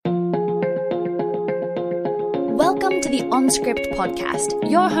the OnScript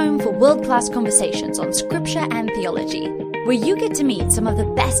podcast, your home for world-class conversations on scripture and theology, where you get to meet some of the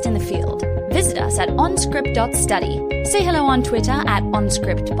best in the field. Visit us at onscript.study. Say hello on Twitter at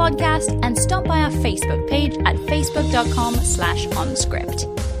OnScriptPodcast and stop by our Facebook page at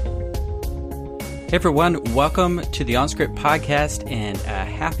facebook.com/OnScript. Hey everyone, welcome to the OnScript podcast and a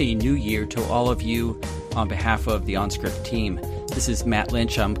happy new year to all of you on behalf of the OnScript team. This is Matt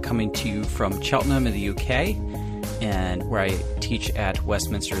Lynch. I'm coming to you from Cheltenham in the UK, and where I teach at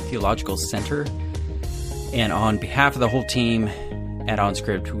Westminster Theological Center. And on behalf of the whole team at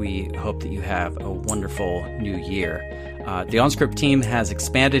OnScript, we hope that you have a wonderful new year. The OnScript team has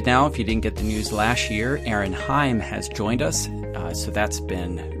expanded now. If you didn't get the news last year, Iain has joined us. So that's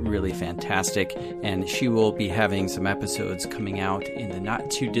been really fantastic. And she will be having some episodes coming out in the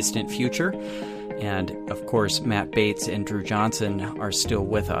not too distant future. And of course, Matt Bates and Drew Johnson are still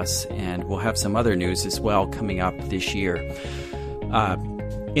with us. And we'll have some other news as well coming up this year.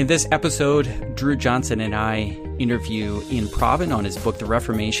 In this episode, Drew Johnson and I interview Iain Provan on his book, The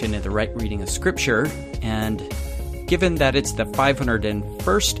Reformation and the Right Reading of Scripture. And given that it's the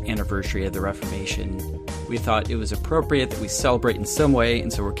 501st anniversary of the Reformation, we thought it was appropriate that we celebrate in some way,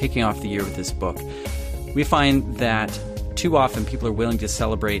 and so we're kicking off the year with this book. We find that too often people are willing to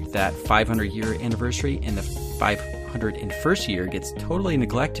celebrate that 500-year anniversary, and the 501st year gets totally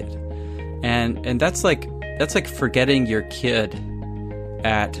neglected. And that's like forgetting your kid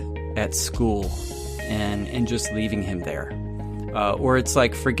at school and just leaving him there. Or it's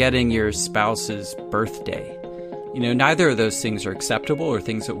like forgetting your spouse's birthday. You know, neither of those things are acceptable or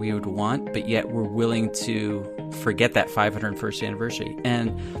things that we would want, but yet we're willing to forget that 501st anniversary.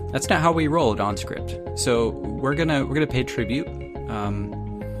 And that's not how we roll at OnScript. So we're gonna pay tribute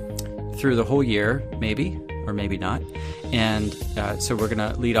through the whole year, maybe, or maybe not. And so we're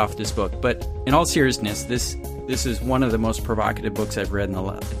gonna lead off this book. But in all seriousness, this is one of the most provocative books I've read in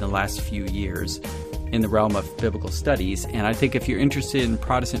the last few years in the realm of biblical studies. And I think if you're interested in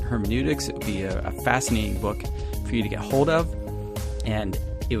Protestant hermeneutics, it would be a fascinating book for you to get hold of. And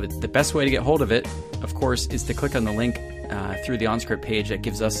the best way to get hold of it, of course, is to click on the link through the OnScript page. That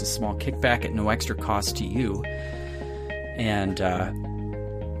gives us a small kickback at no extra cost to you. And that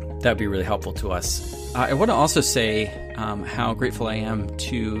would be really helpful to us. I want to also say how grateful I am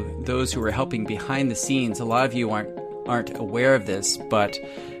to those who are helping behind the scenes. A lot of you aren't aware of this, but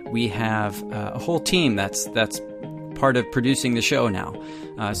we have a whole team that's part of producing the show now.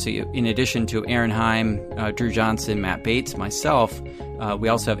 In addition to Iain, Drew Johnson, Matt Bates, myself, we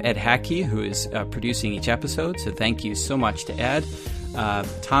also have Ed Hackey, who is producing each episode. So thank you so much to Ed.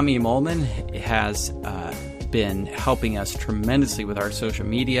 Tommy Molman has been helping us tremendously with our social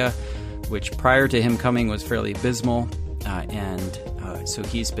media, which prior to him coming was fairly abysmal. So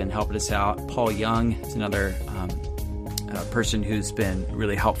he's been helping us out. Paul Young is another person who's been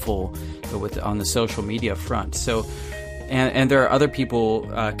really helpful on the social media front. So, and there are other people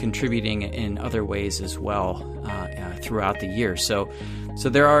contributing in other ways as well throughout the year. So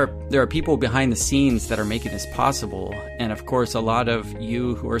there are people behind the scenes that are making this possible, and of course, a lot of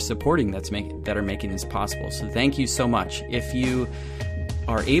you who are supporting that are making this possible. So thank you so much. If you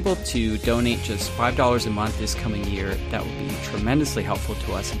are able to donate just $5 a month this coming year, that would be tremendously helpful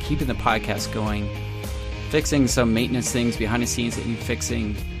to us in keeping the podcast going, fixing some maintenance things behind the scenes that need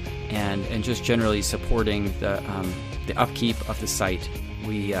fixing, and just generally supporting the upkeep of the site.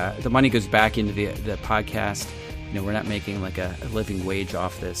 The money goes back into the podcast. You know, we're not making like a living wage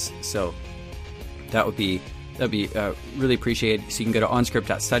off this, so that'd be really appreciated. So you can go to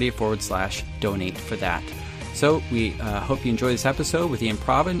onscript.study/donate for that. So we hope you enjoy this episode with Iain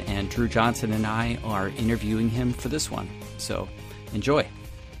Provan, and Drew Johnson and I are interviewing him for this one. So enjoy.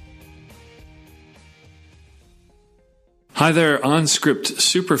 Hi there, OnScript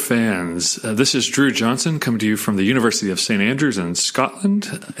superfans. This is Drew Johnson coming to you from the University of St. Andrews in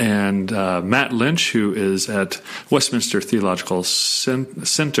Scotland, and Matt Lynch, who is at Westminster Theological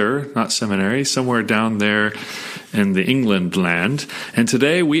Center, not seminary, somewhere down there in the England land. And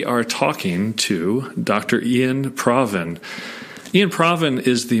today we are talking to Dr. Iain Provan. Iain Provan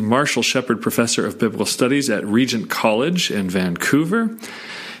is the Marshall Shepard Professor of Biblical Studies at Regent College in Vancouver.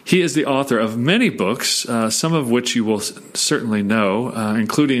 He is the author of many books, some of which you will certainly know,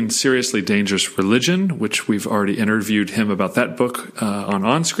 including Seriously Dangerous Religion, which we've already interviewed him about that book on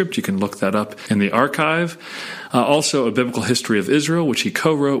OnScript. You can look that up in the archive. Also, A Biblical History of Israel, which he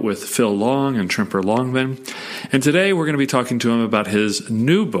co-wrote with Phil Long and Tremper Longman. And today we're going to be talking to him about his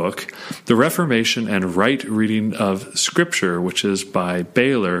new book, The Reformation and Right Reading of Scripture, which is by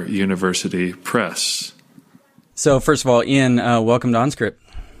Baylor University Press. So first of all, Iain, welcome to OnScript.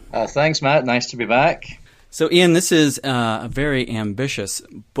 Thanks, Matt. Nice to be back. So, Iain, this is a very ambitious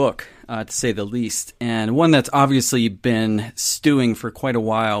book, to say the least, and one that's obviously been stewing for quite a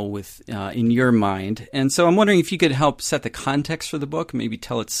while with in your mind. And so I'm wondering if you could help set the context for the book, maybe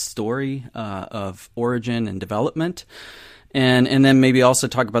tell its story of origin and development, and then maybe also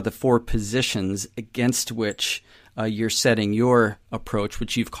talk about the four positions against which you're setting your approach,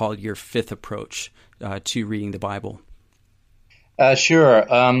 which you've called your fifth approach to reading the Bible. Sure.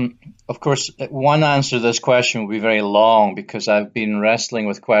 Of course, one answer to this question will be very long because I've been wrestling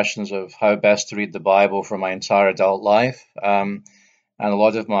with questions of how best to read the Bible for my entire adult life. And a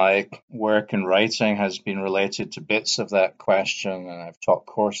lot of my work and writing has been related to bits of that question, and I've taught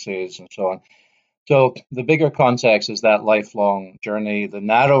courses and so on. So the bigger context is that lifelong journey. The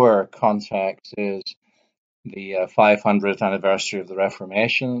narrower context is the 500th anniversary of the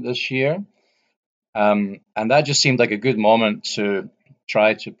Reformation this year. And that just seemed like a good moment to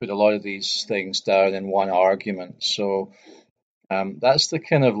try to put a lot of these things down in one argument. So that's the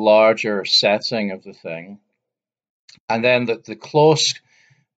kind of larger setting of the thing. And then the close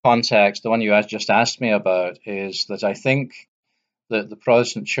context, the one you just asked me about, is that I think that the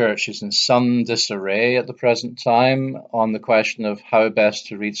Protestant Church is in some disarray at the present time on the question of how best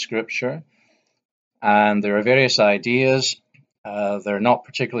to read Scripture. And there are various ideas. They're not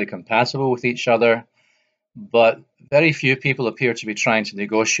particularly compatible with each other, but very few people appear to be trying to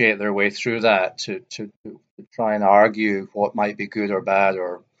negotiate their way through that to try and argue what might be good or bad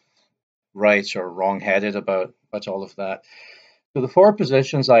or right or wrong-headed about all of that. So the four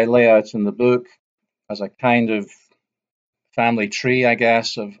positions I lay out in the book as a kind of family tree, I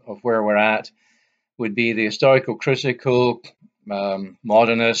guess, of where we're at would be the historical critical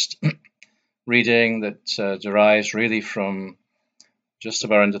modernist reading that derives really from just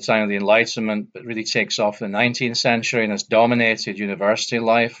about the time of the Enlightenment, but really takes off in the 19th century and has dominated university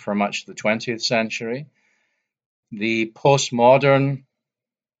life for much of the 20th century. The postmodern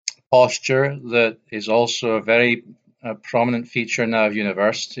posture that is also a very prominent feature now of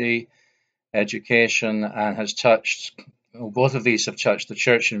university education and has touched, both of these have touched the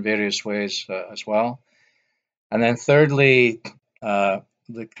church in various ways as well. And then thirdly,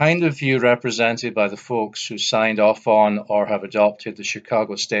 the kind of view represented by the folks who signed off on or have adopted the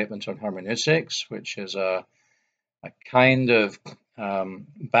Chicago Statement on Hermeneutics, which is a kind of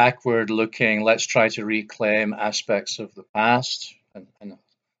backward-looking, let's try to reclaim aspects of the past and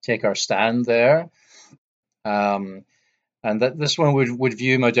take our stand there. And that this one would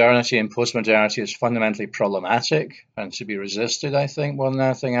view modernity and postmodernity as fundamentally problematic and to be resisted, I think, more than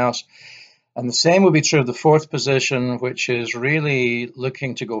anything else. And the same would be true of the fourth position, which is really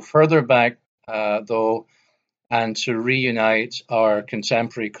looking to go further back, though, and to reunite our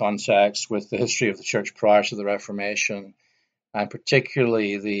contemporary context with the history of the church prior to the Reformation, and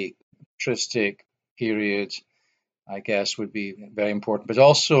particularly the patristic period, I guess, would be very important, but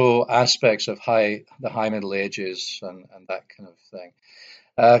also aspects of the High Middle Ages and that kind of thing.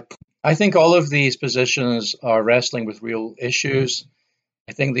 I think all of these positions are wrestling with real issues.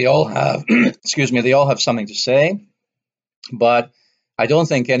 I think they all have, they all have something to say, but I don't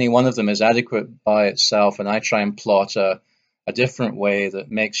think any one of them is adequate by itself, and I try and plot a different way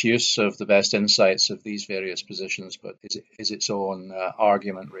that makes use of the best insights of these various positions, but is its own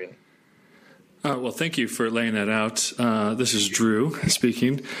argument, really. Well, thank you for laying that out. This is Drew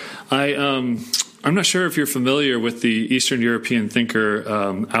speaking. I'm not sure if you're familiar with the Eastern European thinker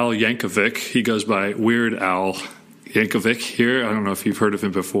Al Yankovic. He goes by Weird Al Yankovic here. I don't know if you've heard of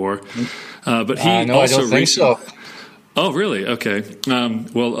him before, but he no, also I don't think so. Oh, really? Okay.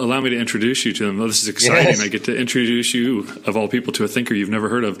 Well, allow me to introduce you to him. Well, this is exciting. Yes. I get to introduce you, of all people, to a thinker you've never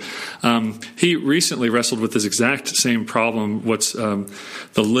heard of. He recently wrestled with this exact same problem, what's the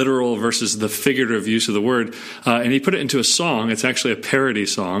literal versus the figurative use of the word, and he put it into a song. It's actually a parody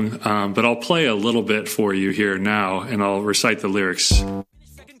song, but I'll play a little bit for you here now, and I'll recite the lyrics.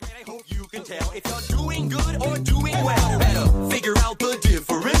 Can tell if you're doing good or doing well. Better figure out the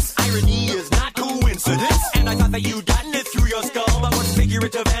difference. Irony is not coincidence. And I thought that you'd gotten it through your skull, but what's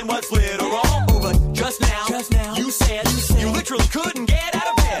figurative and what's literal? Oh, but just now, you said you literally couldn't get out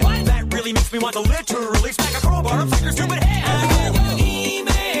of bed. What? That really makes me want to literally smack a crowbar upside your stupid head. Your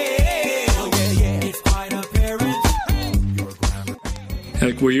email, it's quite apparent.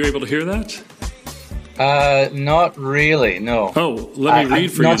 Were you able to hear that? Not really, no. Oh, let me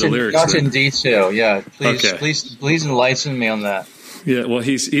read for you the lyrics. Not in detail, yeah. Please enlighten me on that. Yeah, well,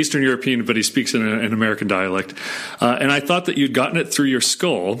 he's Eastern European, but he speaks in an American dialect. And I thought that you'd gotten it through your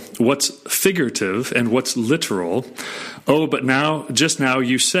skull, what's figurative and what's literal. Oh, but just now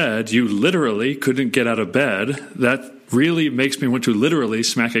you said you literally couldn't get out of bed. That really makes me want to literally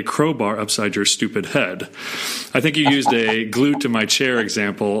smack a crowbar upside your stupid head. I think you used a glue to my chair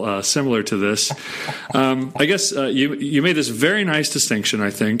example similar to this. I guess you made this very nice distinction,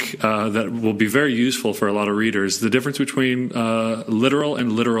 I think, that will be very useful for a lot of readers, the difference between literal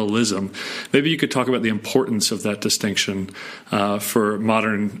and literalism. Maybe you could talk about the importance of that distinction for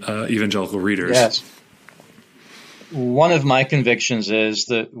modern evangelical readers. Yes. One of my convictions is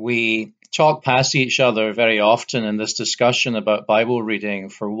that we talk past each other very often in this discussion about Bible reading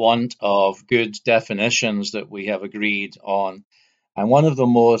for want of good definitions that we have agreed on. And one of the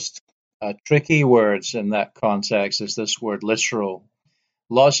most tricky words in that context is this word literal.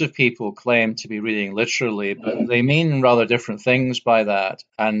 Lots of people claim to be reading literally, but they mean rather different things by that.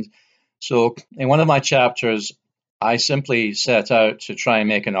 And so in one of my chapters, I simply set out to try and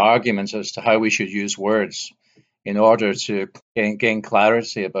make an argument as to how we should use words in order to gain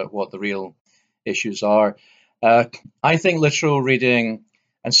clarity about what the real issues are. I think literal reading,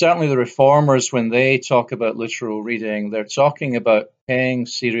 and certainly the Reformers, when they talk about literal reading, they're talking about paying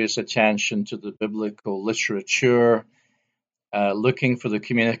serious attention to the biblical literature, looking for the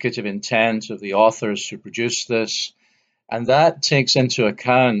communicative intent of the authors who produce this. And that takes into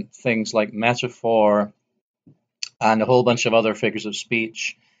account things like metaphor and a whole bunch of other figures of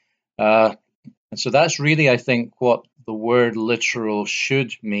speech. And so that's really, I think, what the word literal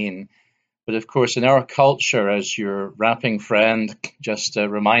should mean. But of course, in our culture, as your rapping friend just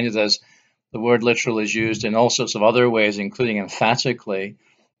reminded us, the word literal is used in all sorts of other ways, including emphatically.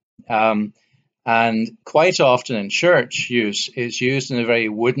 And quite often in church use, it's used in a very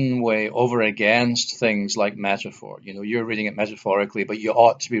wooden way over against things like metaphor. You know, you're reading it metaphorically, but you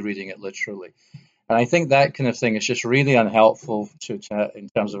ought to be reading it literally. And I think that kind of thing is just really unhelpful in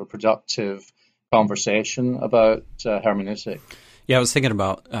terms of a productive conversation about hermeneutic. Yeah, I was thinking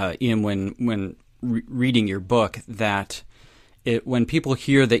about, Iain, when reading your book, that when people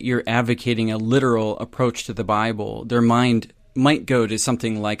hear that you're advocating a literal approach to the Bible, their mind might go to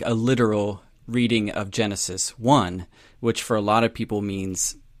something like a literal reading of Genesis 1, which for a lot of people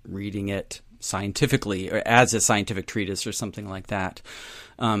means reading it scientifically or as a scientific treatise or something like that.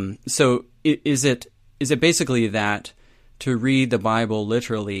 So is it basically that to read the Bible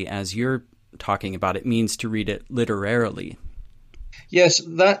literally, as you're talking about, it means to read it literarily? Yes,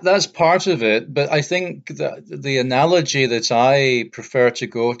 that's part of it. But I think that the analogy that I prefer to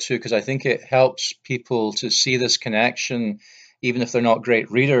go to, because I think it helps people to see this connection, even if they're not great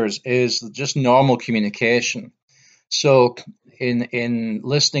readers, is just normal communication. So in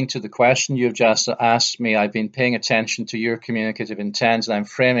listening to the question you've just asked me, I've been paying attention to your communicative intent, and I'm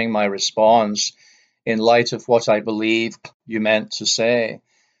framing my response in light of what I believe you meant to say.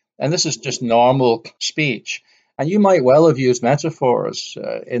 And this is just normal speech. And you might well have used metaphors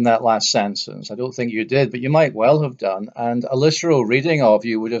in that last sentence. I don't think you did, but you might well have done. And a literal reading of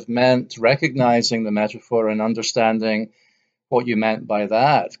you would have meant recognizing the metaphor and understanding what you meant by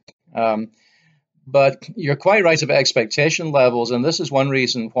that. But you're quite right about expectation levels. And this is one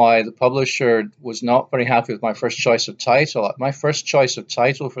reason why the publisher was not very happy with my first choice of title. My first choice of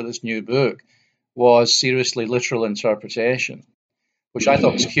title for this new book was Seriously Literal Interpretation, which I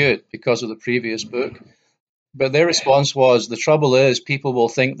thought was cute because of the previous book. But their response was, the trouble is people will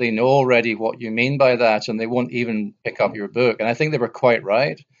think they know already what you mean by that, and they won't even pick up your book. And I think they were quite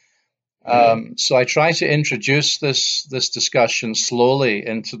right. So I try to introduce this discussion slowly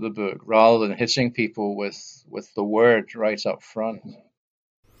into the book rather than hitting people with the word right up front.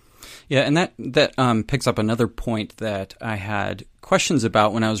 Yeah, and that picks up another point that I had questions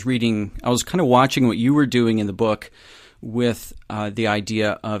about when I was reading. I was kind of watching what you were doing in the book with the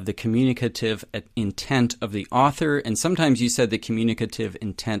idea of the communicative intent of the author, and sometimes you said the communicative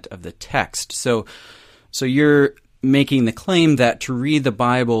intent of the text. So you're making the claim that to read the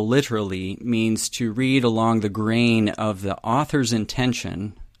Bible literally means to read along the grain of the author's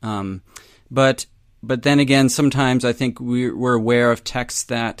intention. But then again, sometimes I think we're aware of texts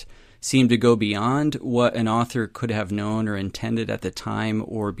that seem to go beyond what an author could have known or intended at the time,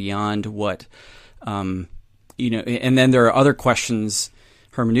 or beyond what and then there are other questions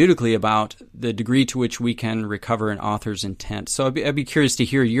hermeneutically about the degree to which we can recover an author's intent. So I'd be curious to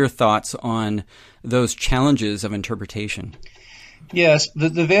hear your thoughts on those challenges of interpretation. Yes,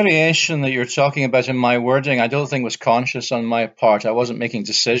 the variation that you're talking about in my wording, I don't think was conscious on my part. I wasn't making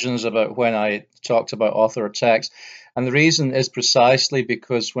decisions about when I talked about author or text. And the reason is precisely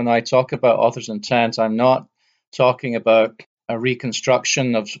because when I talk about author's intent, I'm not talking about a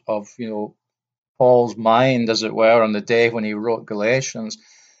reconstruction of Paul's mind, as it were, on the day when he wrote Galatians.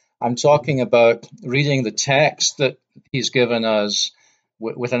 I'm talking about reading the text that he's given us,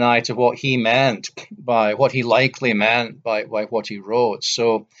 with an eye to what he meant by what he likely meant by what he wrote.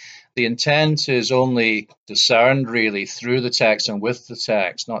 So the intent is only discerned really through the text and with the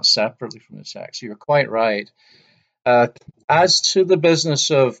text, not separately from the text. You're quite right. As to the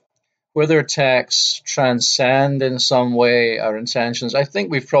business of whether texts transcend in some way our intentions, I think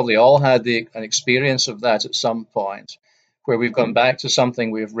we've probably all had an experience of that at some point, where we've gone back to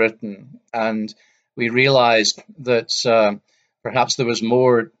something we've written and we realized that perhaps there was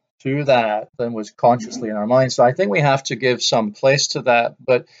more to that than was consciously in our mind. So I think we have to give some place to that.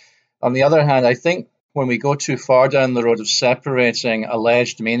 But on the other hand, I think when we go too far down the road of separating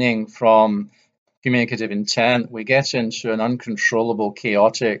alleged meaning from communicative intent, we get into an uncontrollable,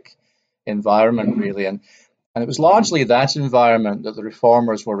 chaotic environment, really. And it was largely that environment that the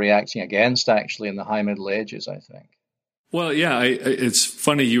reformers were reacting against, actually, in the High Middle Ages, I think. Well, yeah, it's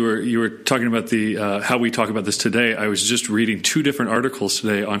funny you were talking about the how we talk about this today. I was just reading 2 different articles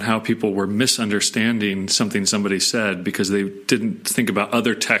today on how people were misunderstanding something somebody said because they didn't think about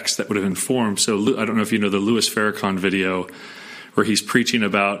other texts that would have informed. So I don't know if you know the Louis Farrakhan video where he's preaching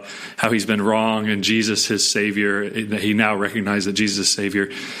about how he's been wrong and Jesus his Savior. He now recognized that Jesus is Savior.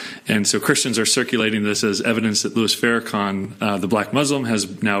 And so Christians are circulating this as evidence that Louis Farrakhan, the black Muslim,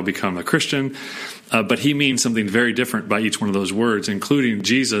 has now become a Christian. But he means something very different by each one of those words, including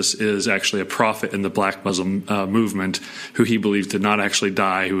Jesus is actually a prophet in the black Muslim movement who he believes did not actually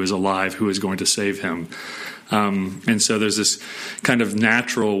die, who is alive, who is going to save him. And so there's this kind of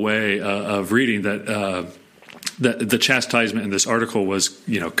natural way of reading that the chastisement in this article was,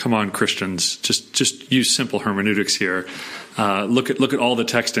 come on, Christians, just use simple hermeneutics here. Look at all the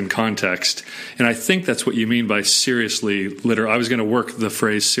text in context. And I think that's what you mean by seriously literal. I was going to work the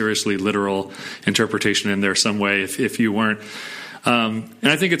phrase seriously literal interpretation in there some way if you weren't. And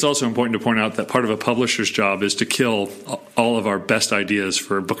I think it's also important to point out that part of a publisher's job is to kill all of our best ideas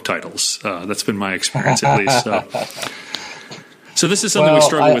for book titles. That's been my experience, at least. So this is something we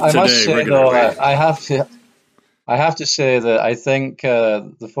struggle with today. I must say, though, I have to say that I think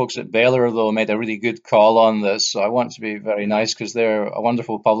the folks at Baylor, though, made a really good call on this. So I want to be very nice because they're a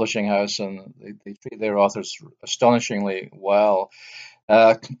wonderful publishing house and they treat their authors astonishingly well.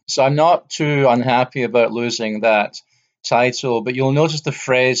 So I'm not too unhappy about losing that title, but you'll notice the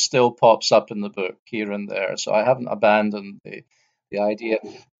phrase still pops up in the book here and there. So I haven't abandoned the idea.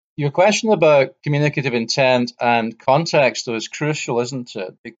 Your question about communicative intent and context, though, is crucial, isn't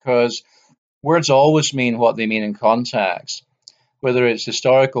it? Because words always mean what they mean in context, whether it's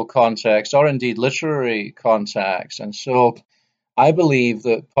historical context or indeed literary context. And so I believe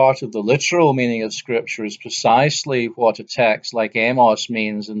that part of the literal meaning of Scripture is precisely what a text like Amos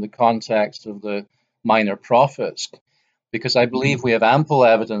means in the context of the minor prophets, because I believe we have ample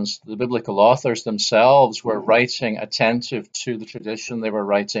evidence the biblical authors themselves were writing attentive to the tradition they were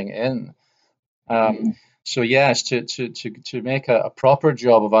writing in. So yes, to make a proper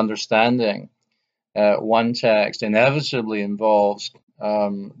job of understanding one text inevitably involves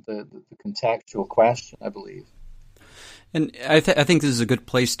the contextual question, I believe. And I think this is a good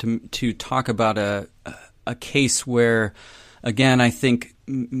place to talk about a case where, again, I think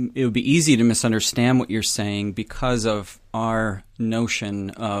it would be easy to misunderstand what you're saying because of our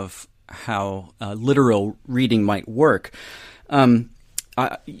notion of how literal reading might work.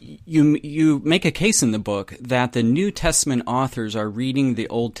 You make a case in the book that the New Testament authors are reading the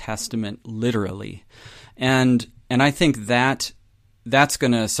Old Testament literally, and I think that's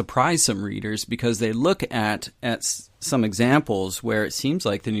going to surprise some readers because they look at some examples where it seems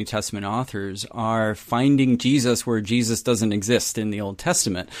like the New Testament authors are finding Jesus where Jesus doesn't exist in the Old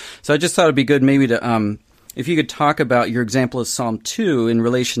Testament. So I just thought it'd be good maybe to if you could talk about your example of Psalm 2 in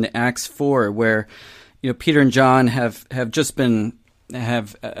relation to Acts 4, where Peter and John have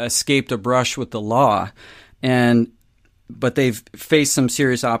escaped a brush with the law, but they've faced some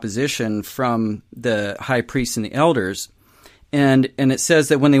serious opposition from the high priests and the elders. And it says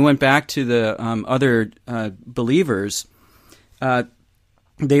that when they went back to the other believers,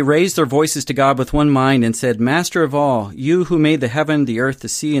 they raised their voices to God with one mind and said, "Master of all, you who made the heaven, the earth, the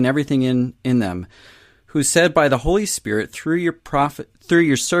sea, and everything in them, who said by the Holy Spirit through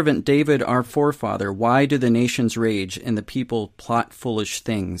your servant David our forefather, why do the nations rage and the people plot foolish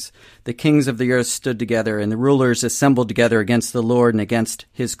things? The kings of the earth stood together and the rulers assembled together against the Lord and against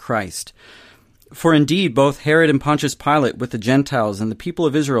his Christ. For indeed, both Herod and Pontius Pilate with the Gentiles and the people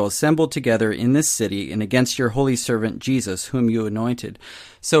of Israel assembled together in this city and against your holy servant Jesus, whom you anointed."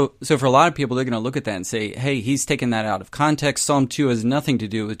 So for a lot of people, they're going to look at that and say, hey, he's taken that out of context. Psalm 2 has nothing to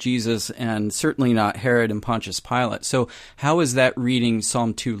do with Jesus and certainly not Herod and Pontius Pilate. So how is that reading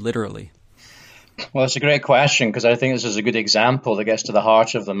Psalm 2 literally? Well, it's a great question because I think this is a good example that gets to the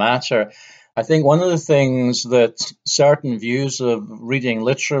heart of the matter. I think one of the things that certain views of reading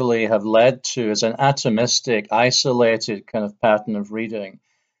literally have led to is an atomistic, isolated kind of pattern of reading.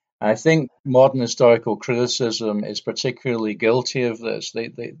 I think modern historical criticism is particularly guilty of this.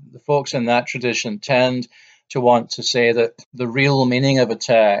 The folks in that tradition tend to want to say that the real meaning of a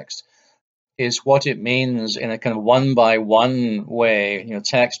text is what it means in a kind of one by one way,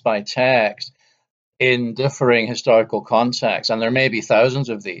 text by text, in differing historical contexts. And there may be thousands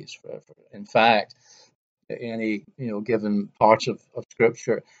of these, in fact, in any given part of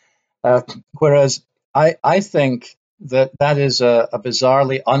Scripture. Whereas I think that is a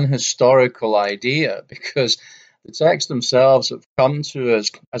bizarrely unhistorical idea because the texts themselves have come to us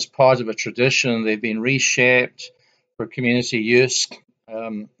as part of a tradition. They've been reshaped for community use.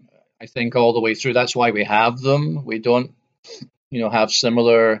 I think all the way through. That's why we have them. We don't, have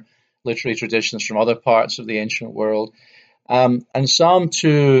similar literary traditions from other parts of the ancient world. And Psalm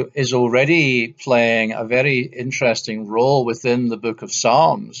 2 is already playing a very interesting role within the book of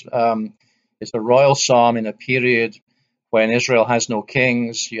Psalms. It's a royal psalm in a period when Israel has no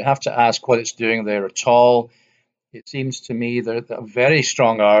kings. You have to ask what it's doing there at all. It seems to me that a very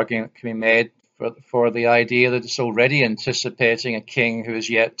strong argument can be made for the idea that it's already anticipating a king who is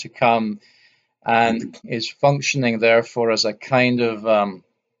yet to come and is functioning, therefore, as a kind of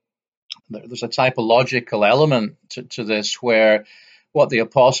there's a typological element to this where what the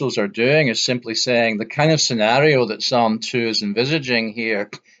apostles are doing is simply saying the kind of scenario that Psalm 2 is envisaging here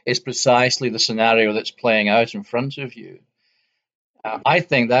is precisely the scenario that's playing out in front of you. I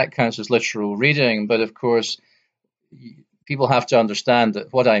think that counts as literal reading, but of course, people have to understand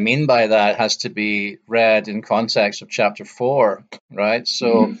that what I mean by that has to be read in context of chapter 4, right?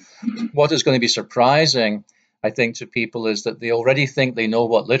 So what is going to be surprising, I think, to people is that they already think they know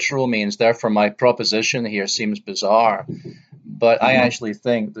what literal means. Therefore, my proposition here seems bizarre. But I actually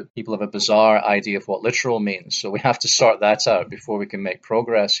think that people have a bizarre idea of what literal means. So we have to sort that out before we can make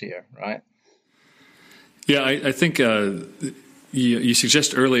progress here, right? Yeah, I think you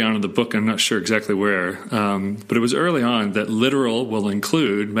suggest early on in the book, I'm not sure exactly where, but it was early on that literal will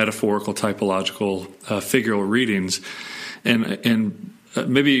include metaphorical, typological, figural readings. And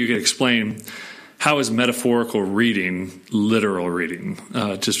maybe you could explain, how is metaphorical reading literal reading,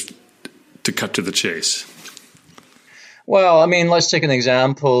 just to cut to the chase? Well, I mean, let's take an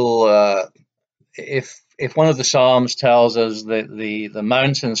example. If one of the Psalms tells us that the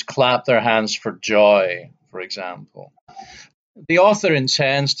mountains clap their hands for joy, for example, the author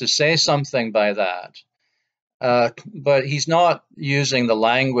intends to say something by that, but he's not using the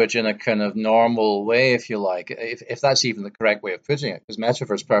language in a kind of normal way, if you like, if that's even the correct way of putting it, because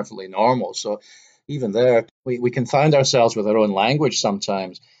metaphor is perfectly normal. So even there, we confound ourselves with our own language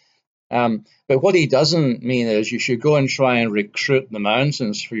sometimes. But what he doesn't mean is you should go and try and recruit the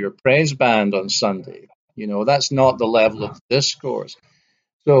mountains for your praise band on Sunday. That's not the level of discourse.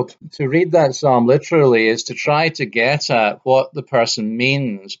 So to read that psalm literally is to try to get at what the person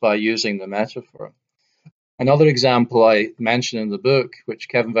means by using the metaphor. Another example I mentioned in the book, which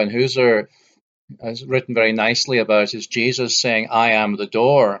Kevin Van Hooser has written very nicely about, is Jesus saying, "I am the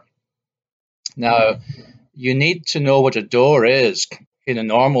door." Now, you need to know what a door is in a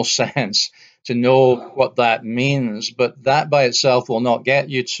normal sense to know what that means, but that by itself will not get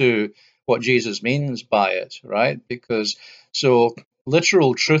you to what Jesus means by it, right? Because so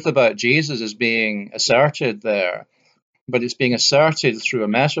literal truth about Jesus is being asserted there, but it's being asserted through a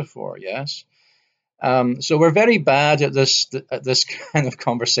metaphor, yes? So we're very bad at this kind of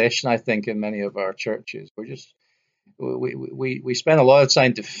conversation, I think, in many of our churches. We spend a lot of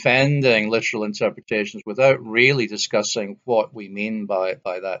time defending literal interpretations without really discussing what we mean by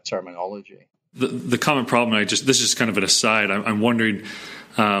that terminology. The common problem, this is kind of an aside. I'm wondering.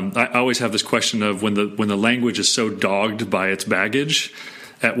 I always have this question of when the language is so dogged by its baggage,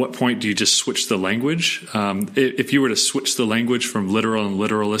 at what point do you just switch the language? If you were to switch the language from literal and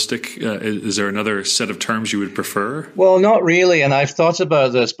literalistic, is there another set of terms you would prefer? Well, not really, and I've thought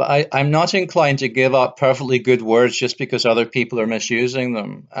about this, but I'm not inclined to give up perfectly good words just because other people are misusing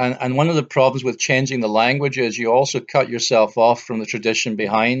them. And one of the problems with changing the language is you also cut yourself off from the tradition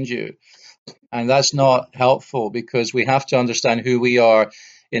behind you. And that's not helpful because we have to understand who we are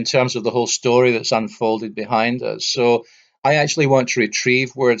in terms of the whole story that's unfolded behind us. So I actually want to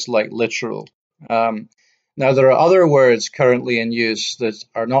retrieve words like literal. Now, there are other words currently in use that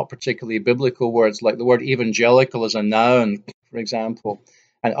are not particularly biblical words, like the word evangelical as a noun, for example.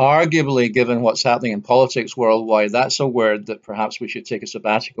 And arguably, given what's happening in politics worldwide, that's a word that perhaps we should take a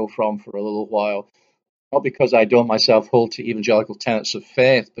sabbatical from for a little while. not because I don't myself hold to evangelical tenets of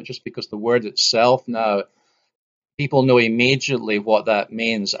faith, but just because the word itself now, people know immediately what that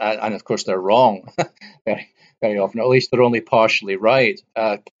means, and of course they're wrong very, very often, or at least they're only partially right.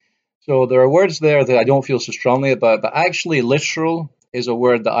 So there are words there that I don't feel so strongly about, but actually literal is a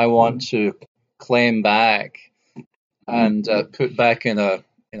word that I want to claim back and put back in a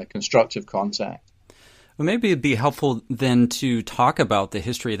constructive context. Well, maybe it'd be helpful then to talk about the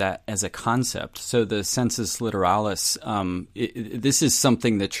history of that as a concept. So the sensus literalis, this is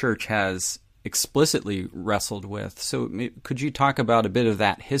something the church has explicitly wrestled with. So could you talk about a bit of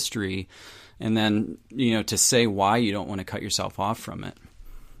that history and then, to say why you don't want to cut yourself off from it?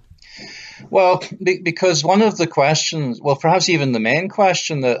 Well, because one of the questions, well, perhaps even the main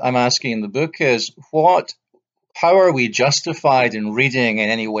question that I'm asking in the book is, how are we justified in reading in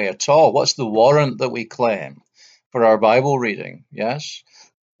any way at all? What's the warrant that we claim for our Bible reading? Yes.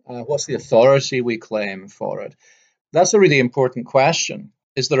 What's the authority we claim for it? That's a really important question.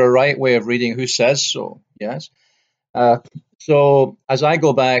 Is there a right way of reading? Who says so? Yes. So as I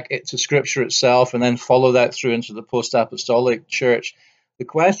go back to Scripture itself and then follow that through into the post-apostolic church, the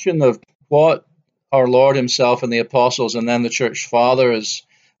question of what our Lord himself and the apostles and then the church fathers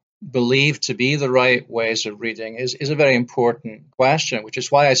believed to be the right ways of reading is a very important question, which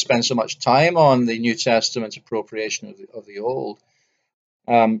is why I spend so much time on the New Testament appropriation of the Old.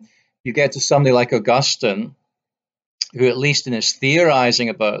 You get to somebody like Augustine, who at least in his theorizing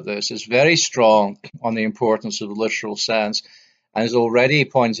about this is very strong on the importance of the literal sense and is already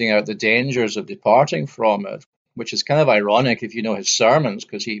pointing out the dangers of departing from it, which is kind of ironic if you know his sermons,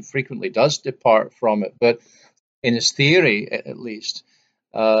 because he frequently does depart from it. But in his theory, at least,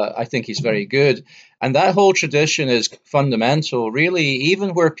 I think he's very good. And that whole tradition is fundamental, really,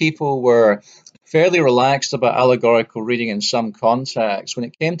 even where people were fairly relaxed about allegorical reading in some contexts. When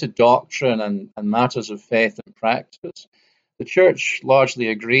it came to doctrine and matters of faith and practice, the church largely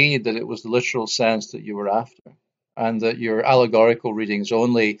agreed that it was the literal sense that you were after, and that your allegorical readings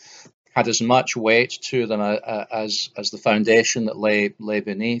only had as much weight to them as the foundation that lay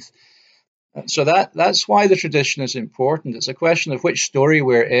beneath. So that's why the tradition is important. It's a question of which story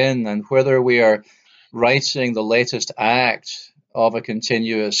we're in and whether we are writing the latest act of a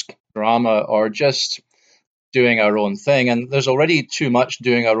continuous drama or just doing our own thing. And there's already too much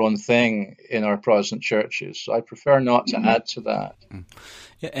doing our own thing in our Protestant churches. So I prefer not to add to that.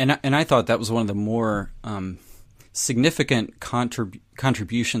 Yeah, and I thought that was one of the more significant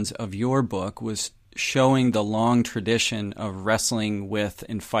contributions of your book was showing the long tradition of wrestling with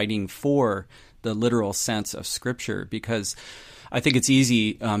and fighting for the literal sense of Scripture, because I think it's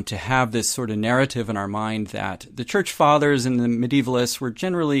easy to have this sort of narrative in our mind that the church fathers and the medievalists were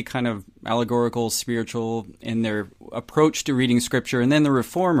generally kind of allegorical, spiritual in their approach to reading Scripture, and then the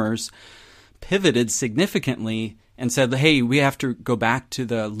reformers pivoted significantly and said, hey, we have to go back to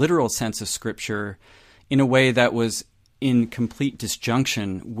the literal sense of Scripture in a way that was in complete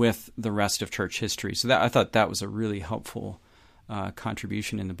disjunction with the rest of church history. So I thought that was a really helpful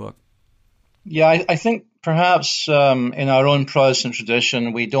contribution in the book. Yeah, I think perhaps in our own Protestant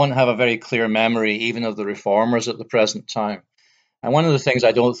tradition, we don't have a very clear memory even of the reformers at the present time. And one of the things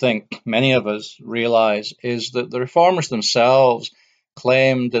I don't think many of us realize is that the reformers themselves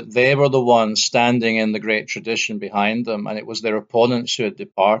claimed that they were the ones standing in the great tradition behind them, and it was their opponents who had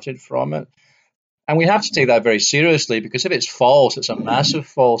departed from it. And we have to take that very seriously, because if it's false, it's a massive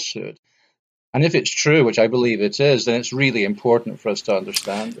falsehood. And if it's true, which I believe it is, then it's really important for us to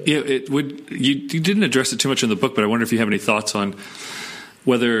understand it. Yeah, you didn't address it too much in the book, but I wonder if you have any thoughts on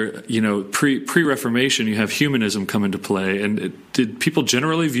whether, pre-Reformation, you have humanism come into play. And did people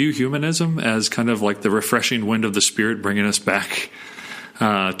generally view humanism as kind of like the refreshing wind of the Spirit bringing us back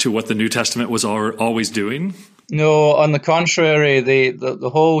to what the New Testament was always doing? No, on the contrary, the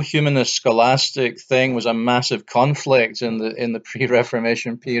whole humanist scholastic thing was a massive conflict in the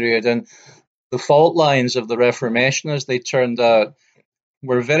pre-Reformation period, and the fault lines of the Reformation, as they turned out,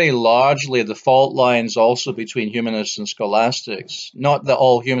 were very largely the fault lines also between humanists and scholastics. Not that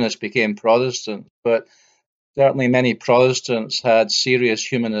all humanists became Protestant, but certainly many Protestants had serious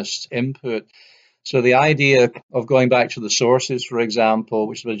humanist input. So the idea of going back to the sources, for example,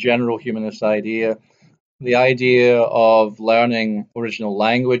 which was a general humanist idea, the idea of learning original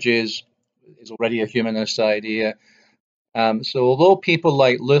languages is already a humanist idea. So although people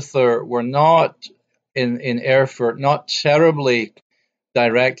like Luther were not in Erfurt, not terribly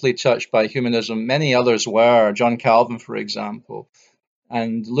directly touched by humanism, many others were, John Calvin, for example.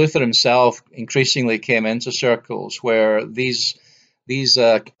 And Luther himself increasingly came into circles where these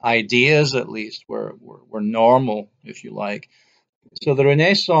ideas, at least, were normal, if you like. So the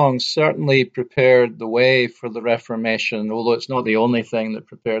Renaissance certainly prepared the way for the Reformation, although it's not the only thing that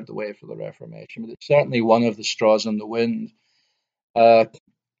prepared the way for the Reformation, but it's certainly one of the straws in the wind. Uh,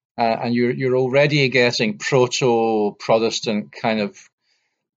 and you're already getting proto-Protestant kind of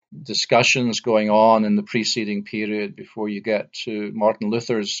discussions going on in the preceding period before you get to Martin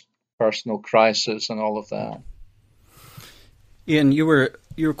Luther's personal crisis and all of that. Iain, you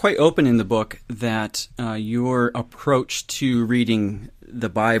were quite open in the book that your approach to reading the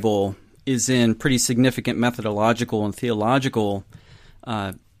Bible is in pretty significant methodological and theological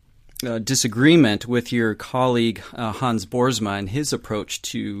disagreement with your colleague Hans Boersma and his approach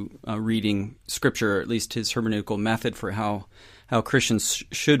to reading Scripture, or at least his hermeneutical method for how Christians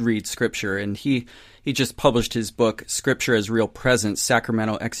should read Scripture. And he just published his book, Scripture as Real Presence,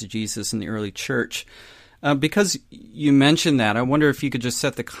 Sacramental Exegesis in the Early Church. Because you mentioned that, I wonder if you could just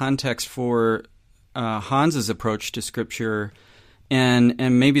set the context for Hans's approach to Scripture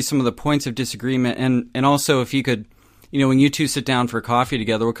and maybe some of the points of disagreement. And also if you could, when you two sit down for coffee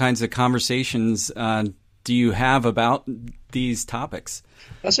together, what kinds of conversations do you have about these topics?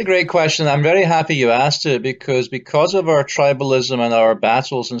 That's a great question. I'm very happy you asked it because of our tribalism and our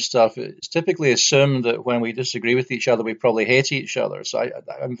battles and stuff, it's typically assumed that when we disagree with each other, we probably hate each other. So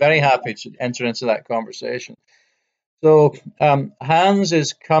I'm very happy to enter into that conversation. So Hans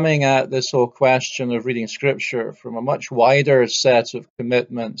is coming at this whole question of reading Scripture from a much wider set of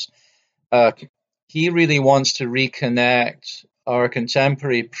commitments. He really wants to reconnect our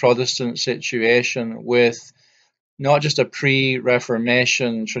contemporary Protestant situation with not just a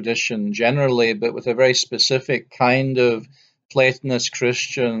pre-Reformation tradition generally, but with a very specific kind of Platonist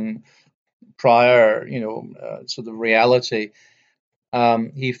Christian prior, sort of reality.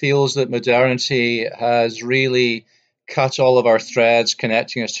 He feels that modernity has really cut all of our threads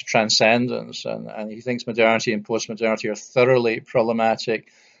connecting us to transcendence, and he thinks modernity and postmodernity are thoroughly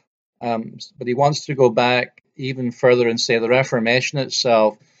problematic. But he wants to go back even further and say the Reformation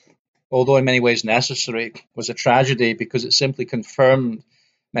itself, although in many ways necessary, was a tragedy because it simply confirmed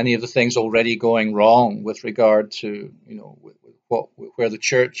many of the things already going wrong with regard to, where the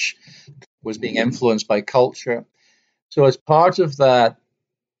church was being influenced by culture. So as part of that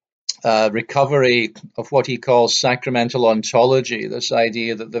recovery of what he calls sacramental ontology, this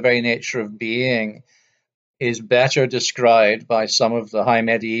idea that the very nature of being is better described by some of the high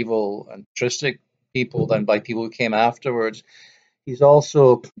medieval and patristic people than by people who came afterwards. He's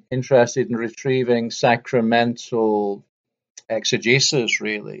also interested in retrieving sacramental exegesis,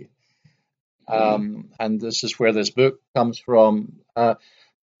 really. And this is where this book comes from.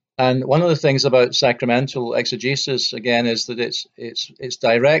 And one of the things about sacramental exegesis, again, is that it's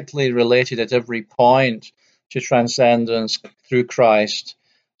directly related at every point to transcendence through Christ.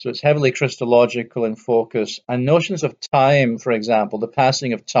 So it's heavily Christological in focus. And notions of time, for example, the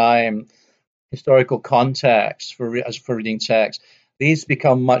passing of time, historical context for reading text, these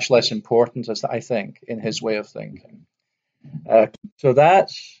become much less important, as I think, in his way of thinking. So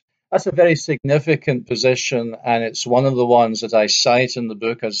that's a very significant position, and it's one of the ones that I cite in the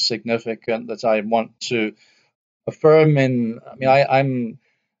book as significant that I want to affirm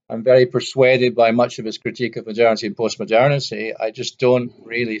I'm very persuaded by much of his critique of modernity and postmodernity. I just don't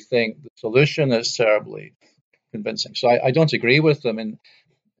really think the solution is terribly convincing. So I don't agree with them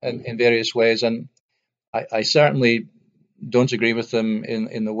in various ways, and I certainly don't agree with them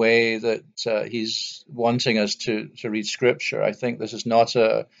in the way that he's wanting us to read Scripture. I think this is not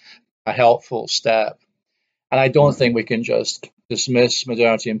a helpful step, and I don't think we can just dismiss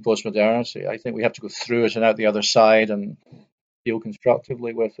modernity and postmodernity. I think we have to go through it and out the other side and deal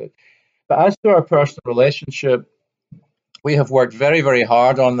constructively with it. But as to our personal relationship, we have worked very, very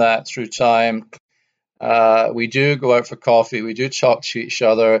hard on that through time. We do go out for coffee. We do talk to each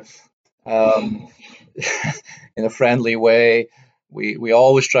other in a friendly way. We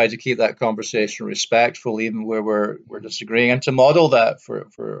always try to keep that conversation respectful, even where we're disagreeing, and to model that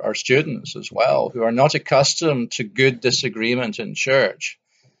for our students as well, who are not accustomed to good disagreement in church.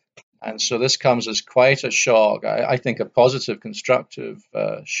 And so this comes as quite a shock, I think a positive, constructive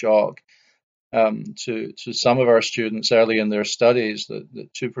shock to some of our students early in their studies, that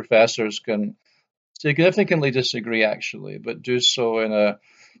two professors can significantly disagree, actually, but do so in a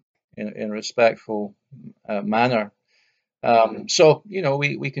respectful manner. So,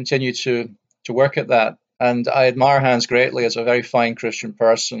 we continue to work at that. And I admire Hans greatly as a very fine Christian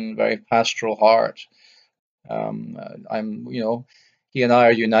person, very pastoral heart. He and I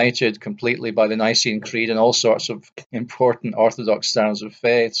are united completely by the Nicene Creed and all sorts of important Orthodox standards of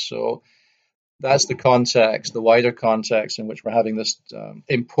faith. So that's the context, the wider context in which we're having this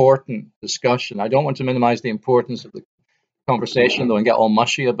important discussion. I don't want to minimize the importance of the conversation, though, and get all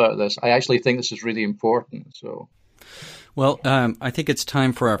mushy about this. I actually think this is really important. So, well, I think it's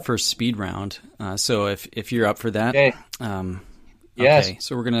time for our first speed round. So if you're up for that, okay. Yes. Okay.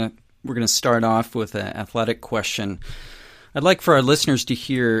 So we're gonna start off with an athletic question. I'd like for our listeners to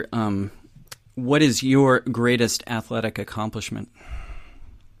hear what is your greatest athletic accomplishment?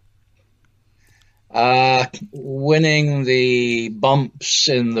 Winning the bumps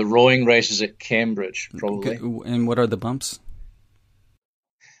in the rowing races at Cambridge, probably. Okay. And what are the bumps?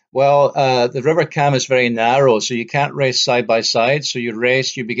 Well, the River Cam is very narrow, so you can't race side by side. So you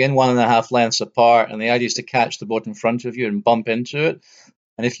begin 1.5 lengths apart, and the idea is to catch the boat in front of you and bump into it.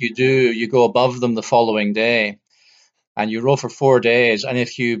 And if you do, you go above them the following day, and you row for 4 days. And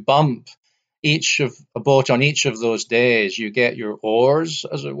if you bump a boat on each of those days, you get your oars,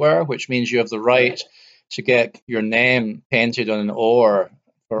 as it were, which means you have the right to get your name painted on an oar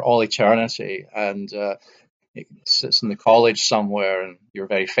for all eternity. And it sits in the college somewhere, and you're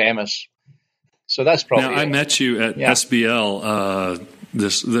very famous. So that's probably. Now, I met you at SBL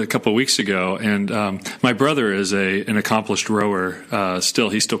a couple of weeks ago, and my brother is an accomplished rower.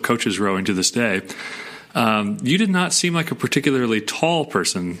 He still coaches rowing to this day. You did not seem like a particularly tall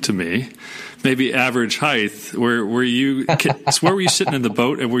person to me. Maybe average height. Where were you sitting in the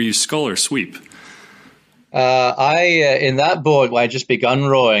boat, and were you scull or sweep? In that boat, I just begun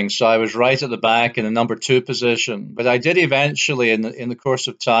rowing, so I was right at the back in the number 2 position. But I did eventually, in the course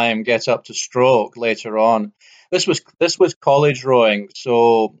of time, get up to stroke later on. This was college rowing,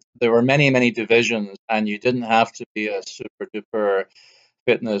 so there were many divisions, and you didn't have to be a super duper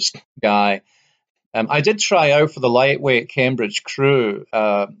fitness guy. I did try out for the lightweight Cambridge crew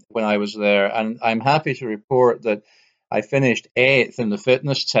when I was there, and I'm happy to report that I finished 8th in the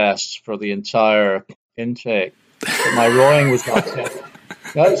fitness tests for the entire intake. But my rowing was not 10th.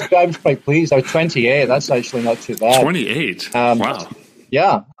 I was quite pleased. I was 28. That's actually not too bad. 28? Wow.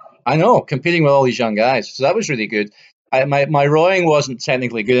 Yeah, I know, competing with all these young guys. So that was really good. My rowing wasn't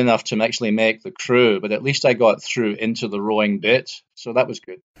technically good enough to actually make the crew, but at least I got through into the rowing bit. So that was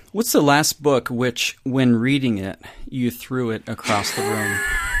good. What's the last book which, when reading it, you threw it across the room?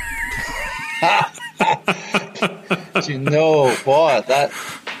 Do you know what?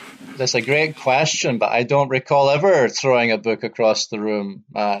 That's a great question, but I don't recall ever throwing a book across the room.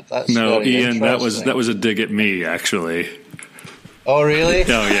 That's no, Ian, that was a dig at me, actually. Oh, really?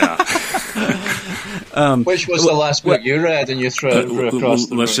 Oh, yeah. Which was the last book you read and you threw across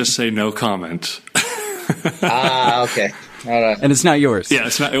the room? Let's just say no comment. Okay. All right. And it's not yours. Yeah,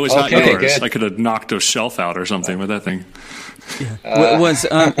 it was not yours. Good. I could have knocked a shelf out or something with that thing. Yeah.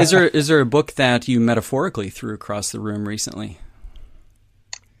 Is there a book that you metaphorically threw across the room recently?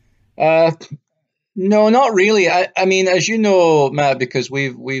 No, not really. I mean, as you know, Matt, because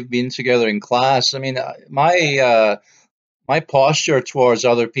we've been together in class. I mean, my posture towards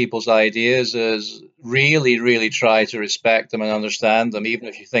other people's ideas is really try to respect them and understand them, even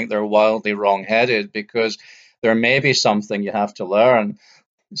if you think they're wildly wrong-headed, because there may be something you have to learn.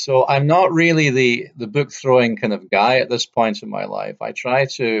 So I'm not really the book throwing kind of guy at this point in my life. I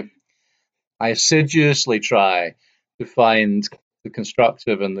assiduously try to find the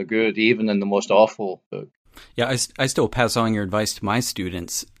constructive and the good, even in the most awful book. Yeah, I still pass on your advice to my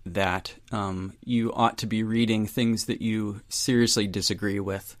students that you ought to be reading things that you seriously disagree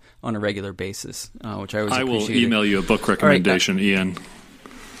with on a regular basis, which I always appreciate. I will email you a book recommendation, right, Ian.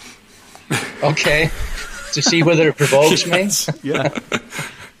 Okay. To see whether it provokes me? Yeah.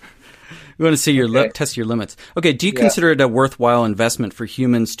 We want to see test your limits. Okay, do you consider it a worthwhile investment for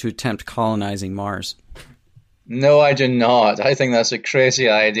humans to attempt colonizing Mars? No, I do not. I think that's a crazy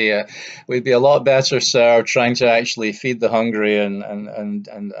idea. We'd be a lot better served trying to actually feed the hungry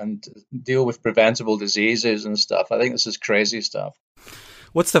and deal with preventable diseases and stuff. I think this is crazy stuff.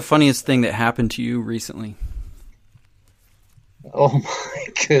 What's the funniest thing that happened to you recently? Oh my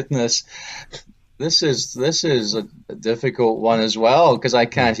goodness. This is a difficult one as well, because I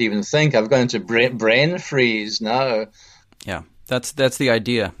can't even think. I've gone into brain freeze now. Yeah, that's the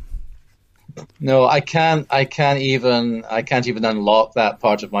idea. No, I can't even unlock that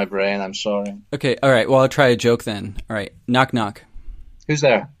part of my brain. I'm sorry. Okay, all right. Well, I'll try a joke then. All right, knock knock. Who's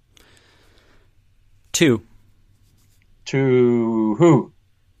there? 2. To who?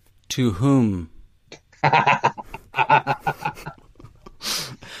 To whom?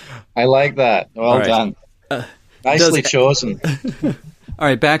 I like that. Well done. Nicely chosen. All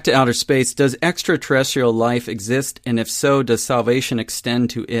right, back to outer space. Does extraterrestrial life exist? And if so, does salvation extend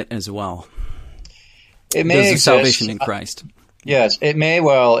to it as well? It may exist. Salvation in Christ. Yes, it may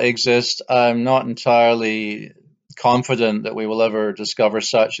well exist. I'm not entirely confident that we will ever discover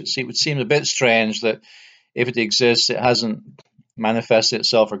such. It would seem a bit strange that if it exists, it hasn't manifested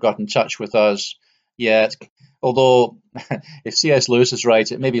itself or got in touch with us yet. Although, if C.S. Lewis is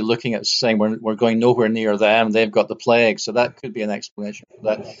right, it may be looking at saying we're going nowhere near them, they've got the plague, so that could be an explanation for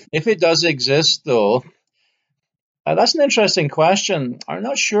that. If it does exist, though, that's an interesting question. I'm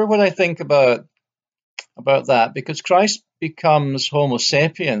not sure what I think about that, because Christ becomes Homo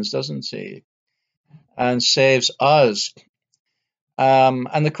sapiens, doesn't he, and saves us.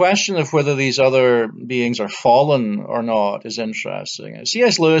 And the question of whether these other beings are fallen or not is interesting.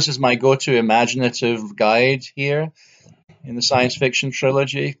 C.S. Lewis is my go-to imaginative guide here in the science fiction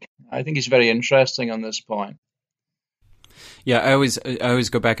trilogy. I think he's very interesting on this point. Yeah, I always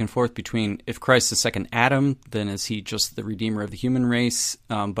go back and forth between, if Christ is the second Adam, then is he just the redeemer of the human race?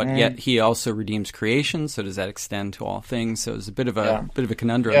 But yet he also redeems creation. So does that extend to all things? So it's a bit of a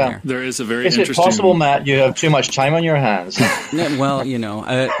conundrum there. There is a very Is interesting. it possible, Matt, you have too much time on your hands? Yeah, well,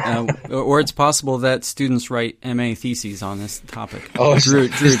 or it's possible that students write MA theses on this topic. Oh, Drew,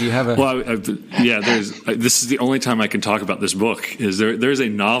 do you have a? Well, this is the only time I can talk about this book. There's a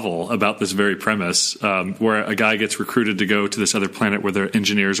novel about this very premise where a guy gets recruited to go to this other planet where their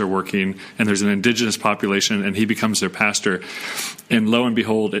engineers are working, and there's an indigenous population, and he becomes their pastor. And lo and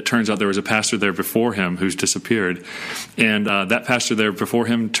behold, it turns out there was a pastor there before him who's disappeared, and that pastor there before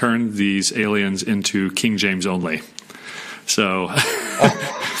him turned these aliens into King James only. So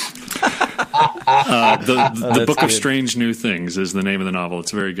the Book of Strange New Things is the name of the novel.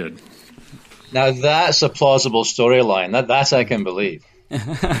 It's very good. Now that's a plausible storyline. That I can believe.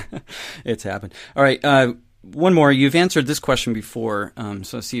 It's happened. All right. One more. You've answered this question before,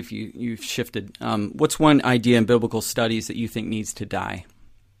 so see if you've shifted. What's one idea in biblical studies that you think needs to die?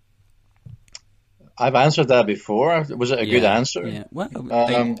 I've answered that before. Was it a good answer? Yeah. Well,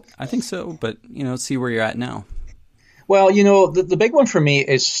 I think so, but see where you're at now. Well, the big one for me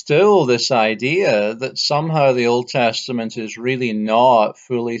is still this idea that somehow the Old Testament is really not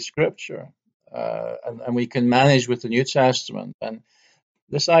fully Scripture, and we can manage with the New Testament. And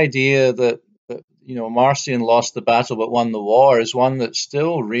this idea that Marcion lost the battle but won the war is one that's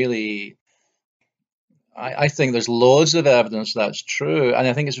still really, I think there's loads of evidence that's true, and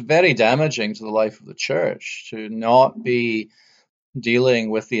I think it's very damaging to the life of the church to not be dealing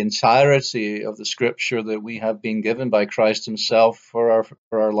with the entirety of the Scripture that we have been given by Christ himself for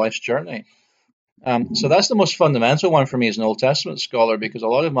our life's journey. So that's the most fundamental one for me as an Old Testament scholar, because a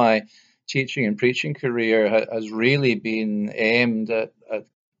lot of my teaching and preaching career has really been aimed at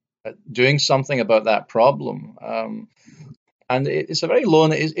doing something about that problem. And it's a very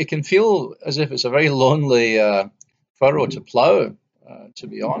lonely, it can feel as if it's a very lonely furrow to plow, to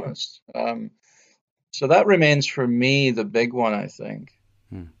be honest. So that remains for me the big one, I think.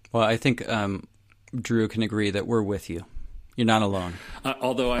 Well, I think Drew can agree that we're with you. You're not alone.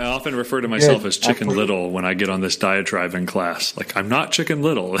 Although I often refer to myself as Chicken Little when I get on this diatribe in class. Like, I'm not Chicken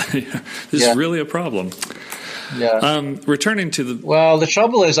Little. This is really a problem. Yeah. Returning to the... Well, the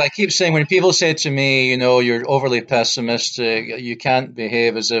trouble is, I keep saying, when people say to me, you're overly pessimistic, you can't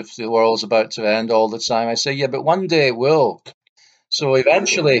behave as if the world's about to end all the time. I say, yeah, but one day it will. So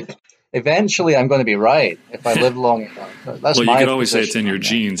eventually I'm going to be right if I live long enough. That's well, you could always say it's in your that.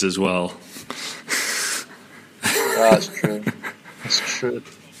 genes as well. That's true. That's true.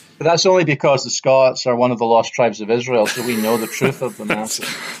 But that's only because the Scots are one of the lost tribes of Israel, so we know the truth of the matter.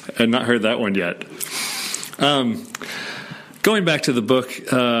 I've not heard that one yet. Going back to the book,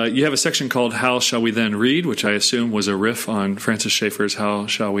 you have a section called How Shall We Then Read, which I assume was a riff on Francis Schaeffer's How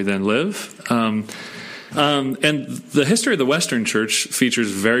Shall We Then Live? And the history of the Western Church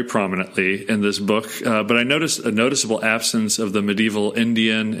features very prominently in this book, but I noticed a noticeable absence of the medieval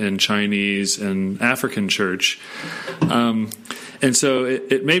Indian and Chinese and African church. And so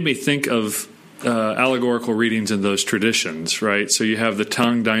it made me think of allegorical readings in those traditions, right? So you have the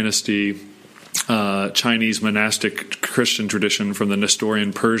Tang Dynasty, Chinese monastic Christian tradition from the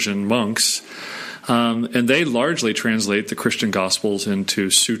Nestorian Persian monks, and they largely translate the Christian Gospels into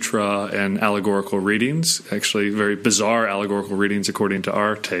sutra and allegorical readings, actually very bizarre allegorical readings according to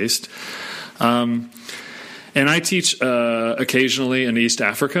our taste. And I teach occasionally in East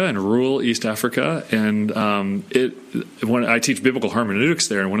Africa, in rural East Africa, and when I teach biblical hermeneutics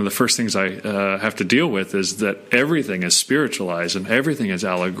there, and one of the first things I have to deal with is that everything is spiritualized and everything is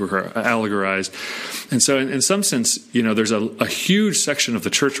allegorized. And so in some sense, there's a huge section of the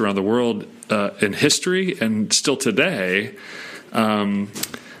church around the world in history and still today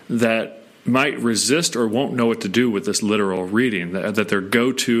that might resist or won't know what to do with this literal reading, that their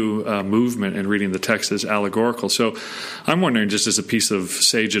go-to movement in reading the text is allegorical. So I'm wondering, just as a piece of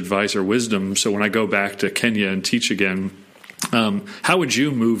sage advice or wisdom, so when I go back to Kenya and teach again, How would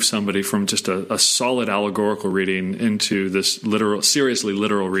you move somebody from just a solid allegorical reading into this seriously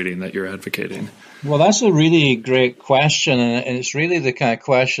literal reading that you're advocating? Well, that's a really great question, and it's really the kind of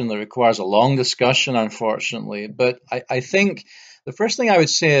question that requires a long discussion, unfortunately. But I think the first thing I would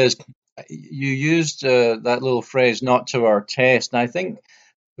say is you used that little phrase, not to our taste. And I think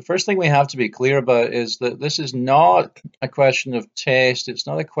the first thing we have to be clear about is that this is not a question of taste. It's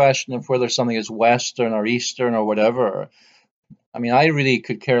not a question of whether something is Western or Eastern or whatever. I mean, I really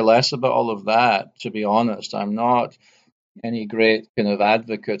could care less about all of that, to be honest. I'm not any great kind of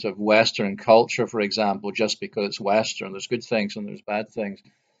advocate of Western culture, for example, just because it's Western. There's good things and there's bad things.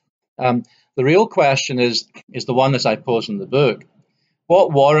 The real question is the one that I pose in the book.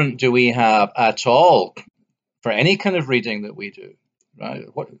 What warrant do we have at all for any kind of reading that we do? Right?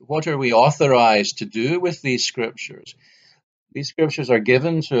 What are we authorized to do with these scriptures? These scriptures are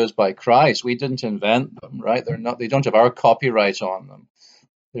given to us by Christ. We didn't invent them, right? They don't have our copyright on them.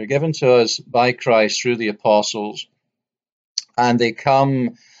 They're given to us by Christ through the apostles, and they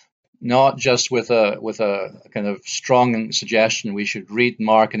come not just with a kind of strong suggestion we should read,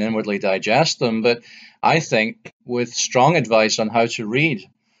 mark, and inwardly digest them, but I think with strong advice on how to read.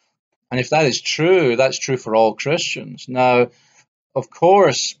 And if that is true, that's true for all Christians. Now, of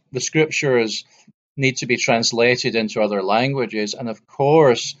course, the scriptures need to be translated into other languages, and of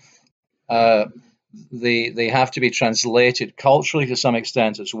course, they have to be translated culturally to some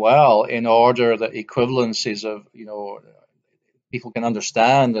extent as well, in order that equivalencies of people can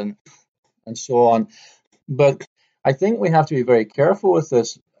understand and so on. But I think we have to be very careful with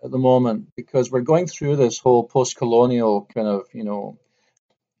this at the moment, because we're going through this whole post-colonial kind of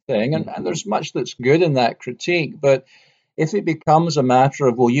thing, and there's much that's good in that critique, but if it becomes a matter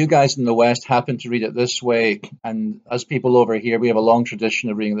of, well, you guys in the West happen to read it this way, and as people over here, we have a long tradition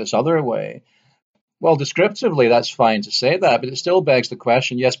of reading this other way. Well, descriptively, that's fine to say that, but it still begs the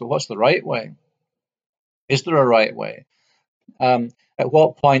question, yes, but what's the right way? Is there a right way? At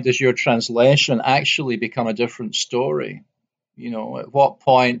what point does your translation actually become a different story? At what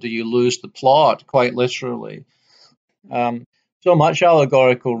point do you lose the plot, quite literally? So much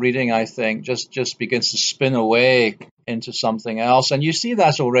allegorical reading, I think, just begins to spin away into something else. And you see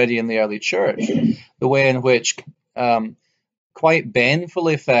that already in the early church, the way in which quite baneful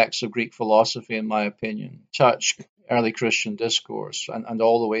effects of Greek philosophy, in my opinion, touch early Christian discourse and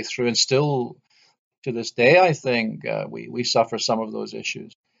all the way through. And still to this day, I think we suffer some of those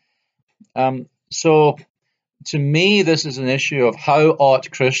issues. So to me, this is an issue of how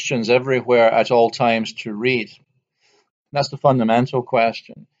ought Christians everywhere at all times to read. That's the fundamental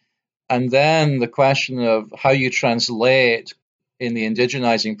question. And then the question of how you translate in the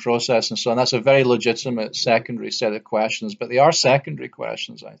indigenizing process and so on, that's a very legitimate secondary set of questions, but they are secondary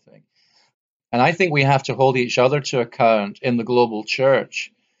questions, I think. And I think we have to hold each other to account in the global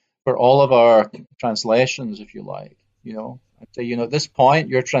church for all of our translations, if you like. I'd say, at this point,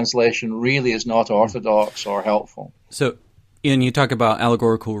 your translation really is not orthodox or helpful. So, Iain, you talk about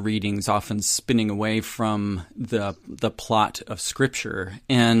allegorical readings often spinning away from the plot of Scripture,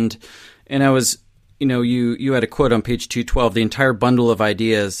 and I was, you had a quote on page 212: the entire bundle of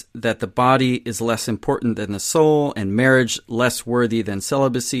ideas that the body is less important than the soul, and marriage less worthy than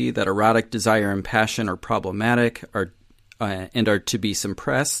celibacy, that erotic desire and passion are problematic, and are to be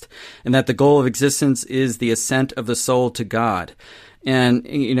suppressed, and that the goal of existence is the ascent of the soul to God. And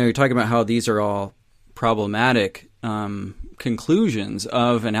you're talking about how these are all problematic conclusions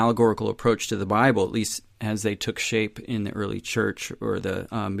of an allegorical approach to the Bible, at least as they took shape in the early church or the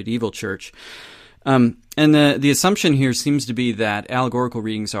medieval church. And the assumption here seems to be that allegorical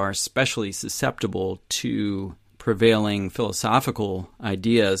readings are especially susceptible to prevailing philosophical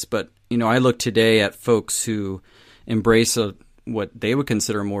ideas. But, I look today at folks who embrace what they would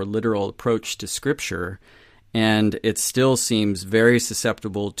consider a more literal approach to Scripture, and it still seems very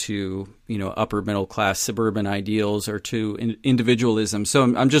susceptible to, upper middle class suburban ideals or to individualism. So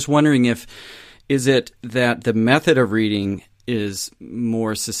I'm just wondering is it that the method of reading is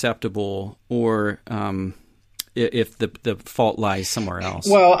more susceptible, or if the fault lies somewhere else?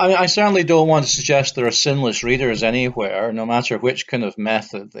 Well, I certainly don't want to suggest there are sinless readers anywhere, no matter which kind of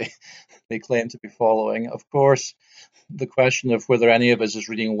method they claim to be following. Of course, the question of whether any of us is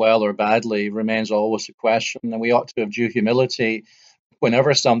reading well or badly remains always a question, and we ought to have due humility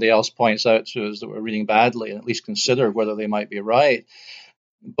whenever somebody else points out to us that we're reading badly, and at least consider whether they might be right.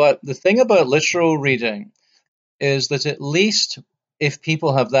 But the thing about literal reading is that at least if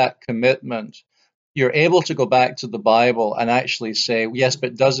people have that commitment, you're able to go back to the Bible and actually say, yes,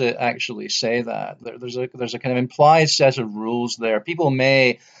 but does it actually say that? There's a kind of implied set of rules there. People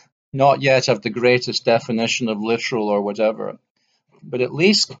may not yet have the greatest definition of literal or whatever, but at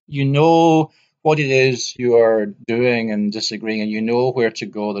least you know what it is you are doing and disagreeing, and you know where to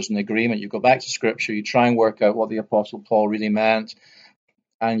go. There's an agreement. You go back to Scripture, you try and work out what the Apostle Paul really meant,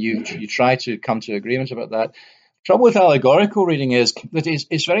 and you try to come to agreement about that. Trouble with allegorical reading is that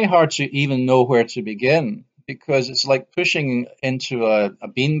it's very hard to even know where to begin, because it's like pushing into a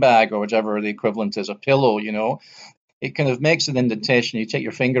beanbag or whatever the equivalent is, a pillow, you know. It kind of makes an indentation, you take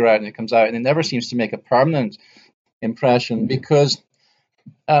your finger out and it comes out, and it never seems to make a permanent impression, because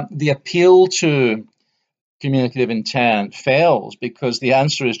the appeal to communicative intent fails, because the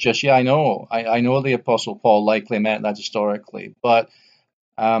answer is just, yeah, I know the Apostle Paul likely meant that historically, but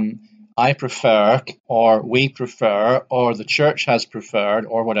I prefer, or we prefer, or the church has preferred,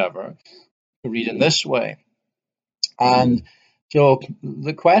 or whatever, to read it this way. And so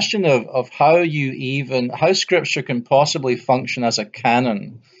the question of how Scripture can possibly function as a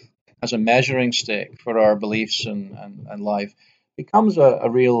canon, as a measuring stick for our beliefs and life, becomes a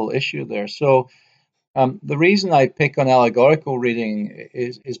real issue there. So the reason I pick on allegorical reading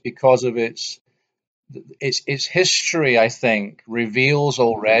is because of its history, I think, reveals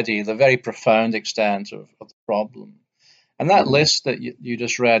already the very profound extent of the problem. And that list that you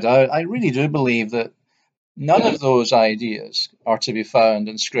just read out, I really do believe that none of those ideas are to be found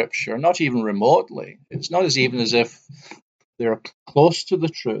in Scripture, not even remotely. It's not even as if they're close to the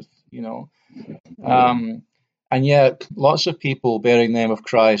truth, you know. And yet, lots of people bearing the name of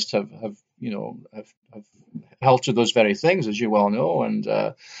Christ have held to those very things, as you well know, and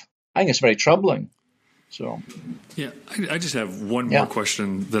I think it's very troubling. So, yeah, I just have one more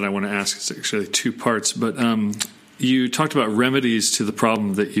question that I want to ask. It's actually two parts, but you talked about remedies to the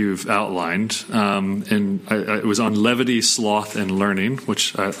problem that you've outlined, and it was on levity, sloth, and learning,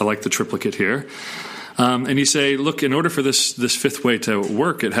 which I like the triplicate here. And you say, look, in order for this fifth way to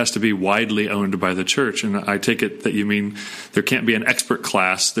work, it has to be widely owned by the church. And I take it that you mean there can't be an expert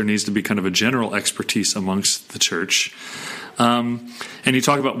class. There needs to be kind of a general expertise amongst the church. And you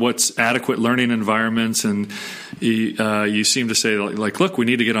talk about what's adequate learning environments, and you seem to say, like, look, we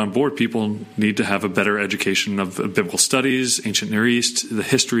need to get on board. People need to have a better education of biblical studies, ancient Near East, the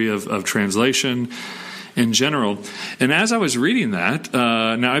history of translation in general. And as I was reading that,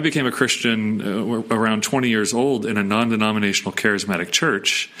 now I became a Christian around 20 years old in a non-denominational charismatic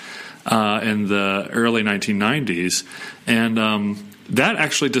church in the early 1990s, and that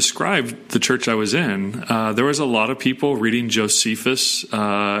actually described the church I was in. There was a lot of people reading Josephus,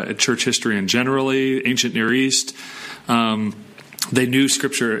 church history in generally, ancient Near East. They knew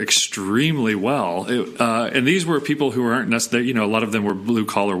Scripture extremely well. And these were people who weren't necessarily, a lot of them were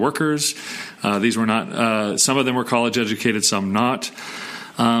blue-collar workers. These were not, some of them were college-educated, some not.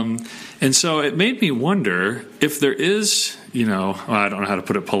 And so it made me wonder if there is, I don't know how to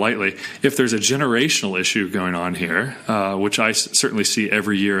put it politely, if there's a generational issue going on here, which I certainly see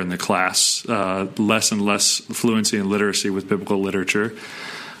every year in the class, less and less fluency and literacy with biblical literature.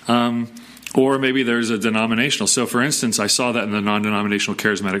 Or maybe there's a denominational. So, for instance, I saw that in the non-denominational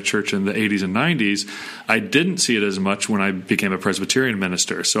charismatic church in the 80s and 90s. I didn't see it as much when I became a Presbyterian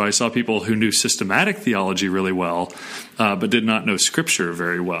minister. So I saw people who knew systematic theology really well, but did not know Scripture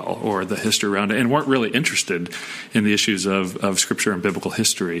very well, or the history around it, and weren't really interested in the issues of Scripture and biblical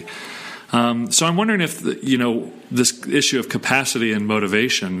history. So I'm wondering if, this issue of capacity and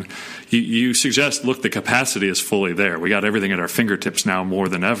motivation, you suggest, look, the capacity is fully there. We got everything at our fingertips now more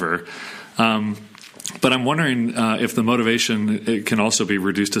than ever. But I'm wondering if the motivation can also be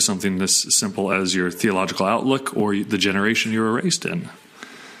reduced to something as simple as your theological outlook or the generation you were raised in.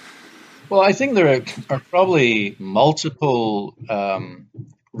 Well, I think there are probably multiple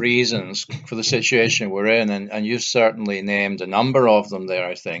reasons for the situation we're in, and you've certainly named a number of them there,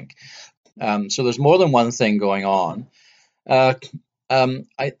 I think. So there's more than one thing going on. I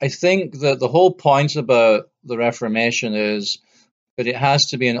think that the whole point about the Reformation is that it has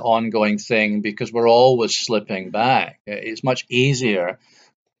to be an ongoing thing, because we're always slipping back. It's much easier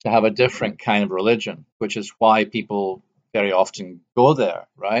to have a different kind of religion, which is why people very often go there,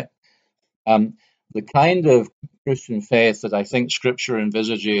 right? The kind of Christian faith that I think Scripture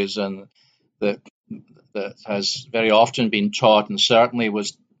envisages and that has very often been taught, and certainly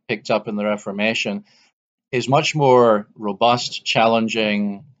was picked up in the Reformation, is much more robust,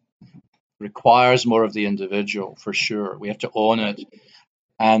 challenging, requires more of the individual, for sure. We have to own it.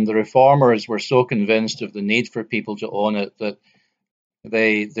 And the Reformers were so convinced of the need for people to own it that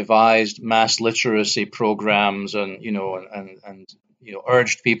they devised mass literacy programs and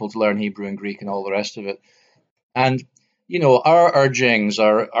urged people to learn Hebrew and Greek and all the rest of it. And our urgings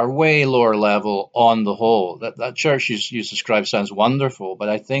are way lower level on the whole. That church you described sounds wonderful, but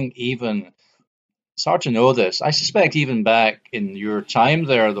I think even it's hard to know this. I suspect even back in your time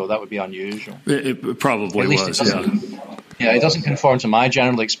there, though, that would be unusual. It probably At least was, it doesn't conform to my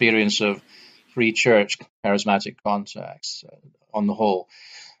general experience of free church charismatic contexts on the whole.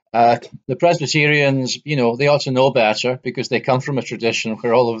 The Presbyterians, they ought to know better because they come from a tradition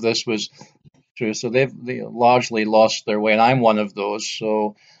where all of this was true. So they largely lost their way, and I'm one of those.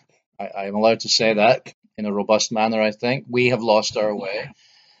 So I'm allowed to say that in a robust manner, I think. We have lost our way.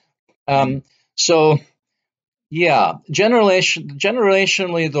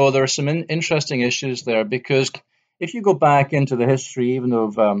 Generationally, though, there are some interesting issues there because if you go back into the history even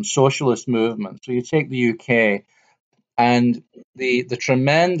of socialist movements, so you take the UK and the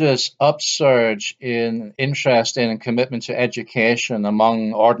tremendous upsurge in interest in and commitment to education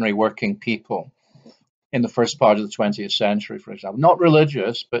among ordinary working people in the first part of the 20th century, for example, not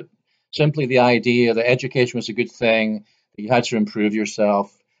religious, but simply the idea that education was a good thing, that you had to improve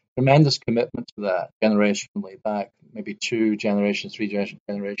yourself. Tremendous commitment to that generationally back, maybe 3 generations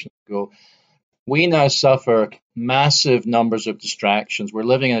ago. We now suffer massive numbers of distractions. We're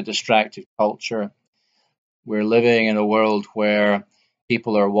living in a distracted culture. We're living in a world where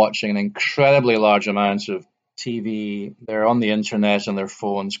people are watching an incredibly large amount of TV. They're on the internet and their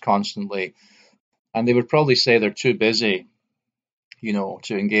phones constantly. And they would probably say they're too busy,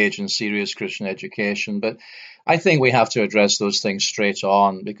 to engage in serious Christian education. But I think we have to address those things straight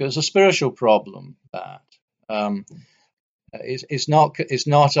on because it's a spiritual problem that it's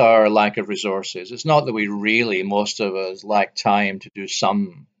not our lack of resources. It's not that we really, most of us, lack time to do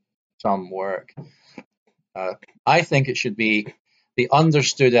some work. I think it should be the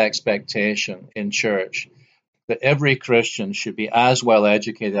understood expectation in church that every Christian should be as well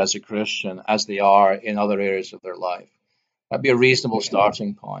educated as a Christian as they are in other areas of their life. That'd be a reasonable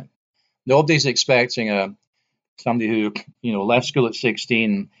starting point. Nobody's expecting somebody who left school at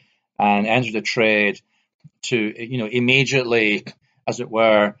 16 and entered a trade to immediately, as it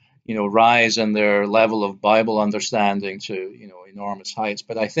were, rise in their level of Bible understanding to enormous heights.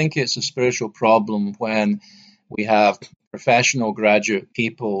 But I think it's a spiritual problem when we have professional graduate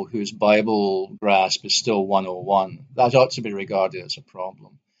people whose Bible grasp is still 101. That ought to be regarded as a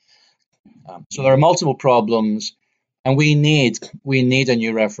problem. So there are multiple problems. And we need a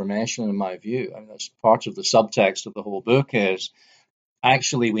new Reformation, in my view. I mean, that's part of the subtext of the whole book is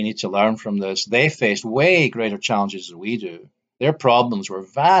actually we need to learn from this. They faced way greater challenges than we do. Their problems were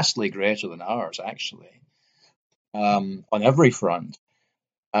vastly greater than ours, actually, on every front.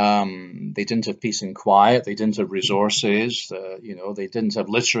 They didn't have peace and quiet. They didn't have resources. They didn't have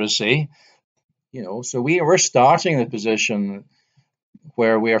literacy. So we're starting in a position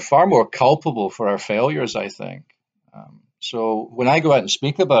where we are far more culpable for our failures, I think. So when I go out and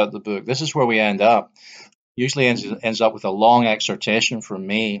speak about the book, this is where we end up. Usually ends up with a long exhortation from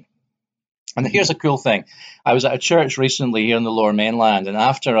me. And here's a cool thing. I was at a church recently here in the Lower Mainland, and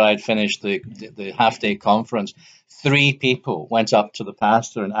after I'd finished the half-day conference, 3 people went up to the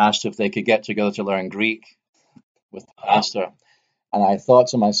pastor and asked if they could get together to learn Greek with the pastor. And I thought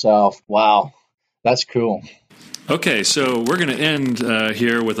to myself, wow, that's cool. Okay, so we're going to end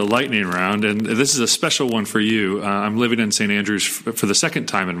here with a lightning round, and this is a special one for you. I'm living in St. Andrews for the second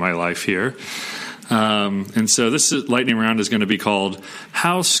time in my life here. And so this lightning round is going to be called,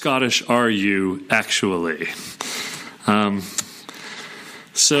 How Scottish Are You Actually?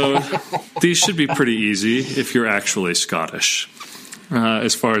 So these should be pretty easy if you're actually Scottish,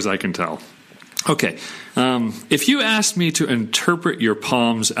 as far as I can tell. Okay, if you asked me to interpret your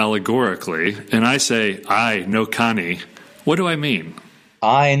palms allegorically, and I say, I no canny, what do I mean?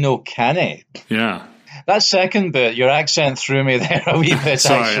 I no canny? Yeah. That second bit, your accent threw me there a wee bit,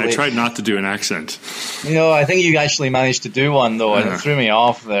 Sorry, actually. I tried not to do an accent. I think you actually managed to do one, though, and it threw me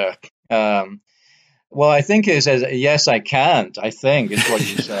off there. Well, I think it says, yes, I can't, I think, is what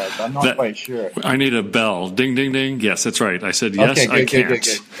you said. I'm not quite sure. I need a bell. Ding, ding, ding. Yes, that's right. I said, yes, I can't. Good.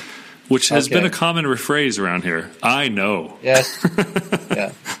 Which has been a common phrase around here. I know. Yes.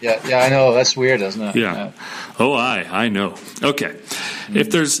 Yeah, I know. That's weird, isn't it? Yeah. Oh, I know. Okay.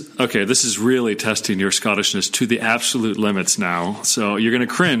 This is really testing your Scottishness to the absolute limits now. So you're going to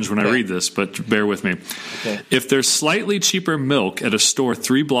cringe when I read this, but bear with me. Okay. If there's slightly cheaper milk at a store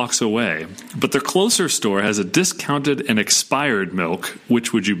 3 blocks away, but the closer store has a discounted and expired milk,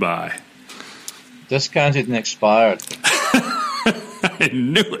 which would you buy? Discounted and expired. I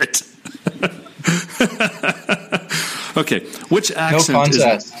knew it. Okay, which accent no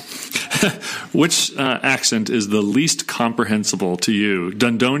contest. Which accent is the least comprehensible to you?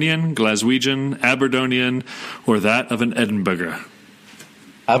 Dundonian, Glaswegian, Aberdonian, or that of an Edinburgh?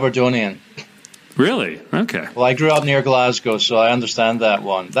 Aberdonian. Really? Okay. Well, I grew up near Glasgow, so I understand that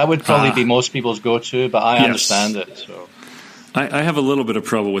one. That would probably be most people's go-to, but I understand it. So I have a little bit of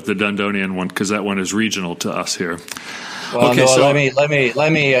trouble with the Dundonian one because that one is regional to us here. Well, okay, no, so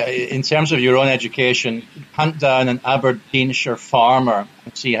let me. In terms of your own education, hunt down an Aberdeenshire farmer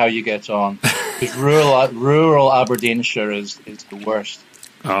and see how you get on. Because rural Aberdeenshire is the worst.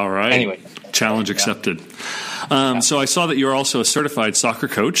 All right. Anyway, challenge accepted. So I saw that you're also a certified soccer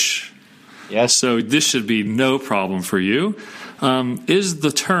coach. Yes. So this should be no problem for you. Is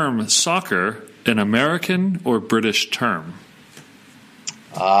the term soccer an American or British term?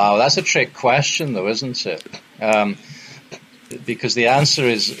 That's a trick question, though, isn't it? Because the answer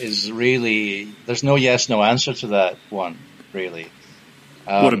is really, there's no yes/no answer to that one, really.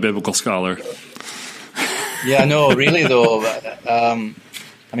 What a biblical scholar. Yeah, no, really, though.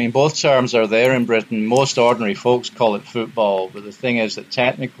 I mean, both terms are there in Britain. Most ordinary folks call it football, but the thing is that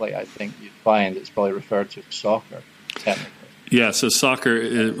technically, I think you'd find it's probably referred to as soccer, technically. Yeah, so soccer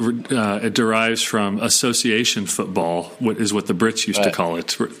it derives from association football, is what the Brits used to call it,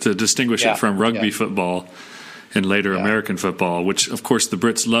 to distinguish it from rugby football and later American football, which, of course, the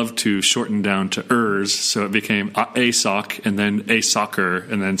Brits loved to shorten down to ers, so it became a-soc, and then a-soccer,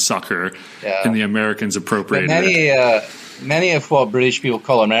 and then soccer, and the Americans appropriated it. Many of what British people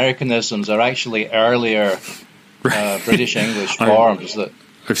call Americanisms are actually earlier British English forms.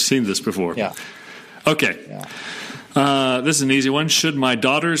 I've seen this before. Yeah. Okay. Yeah. This is an easy one. Should my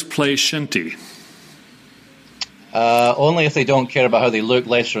daughters play shinty? Only if they don't care about how they look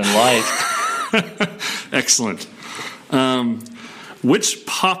later in life. Excellent. Which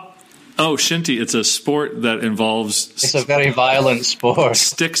pop... Oh, shinty, it's a sport that involves... It's a very violent sport.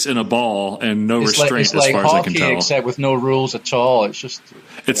 Sticks in a ball and no restraint, it's like as far as I can tell. hockey, except with no rules at all. It's just...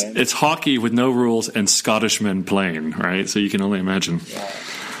 It's hockey with no rules and Scottish men playing, right? So you can only imagine. Yeah.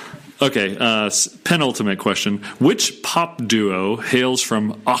 Okay, penultimate question. Which pop duo hails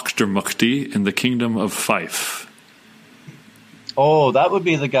from Auchtermuchty in the Kingdom of Fife? Oh, that would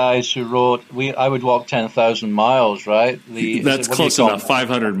be the guys who wrote I Would Walk 10,000 Miles, right? That's close enough,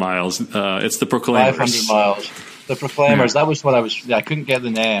 500 miles. It's the Proclaimers. 500 miles. The Proclaimers, that was what I couldn't get the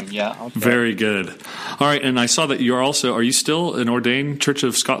name, Okay. Very good. All right, and I saw that are you still an ordained Church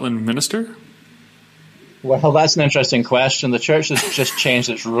of Scotland minister? Well, that's an interesting question. The church has just changed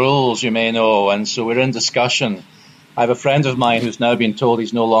its rules, you may know, and so we're in discussion. I have a friend of mine who's now been told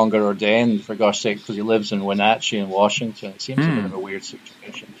he's no longer ordained, for gosh sake, because he lives in Wenatchee in Washington. It seems a bit of a weird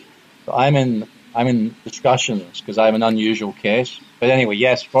situation. So I'm in discussions because I'm an unusual case. But anyway,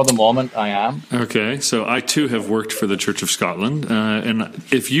 yes, for the moment I am. Okay, so I too have worked for the Church of Scotland. And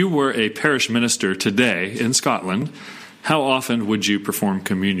if you were a parish minister today in Scotland, how often would you perform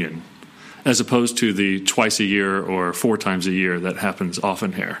communion, as opposed to the twice a year or 4 times a year that happens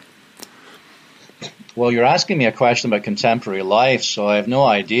often here? Well, you're asking me a question about contemporary life, so I have no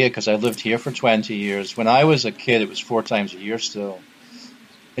idea because I lived here for 20 years. When I was a kid, it was 4 times a year still.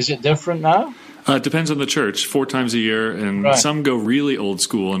 Is it different now? It depends on the church. 4 times a year, and some go really old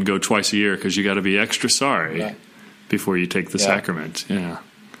school and go twice a year because you got to be extra sorry before you take the sacrament. Yeah.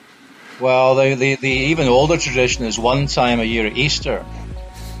 Well, the even older tradition is 1 time a year at Easter,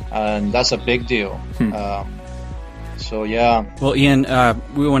 and that's a big deal. So, yeah. Well, Iain,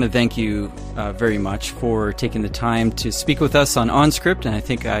 we want to thank you very much for taking the time to speak with us on OnScript, and I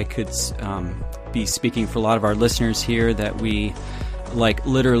think I could be speaking for a lot of our listeners here that we,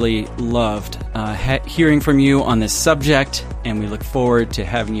 literally loved hearing from you on this subject, and we look forward to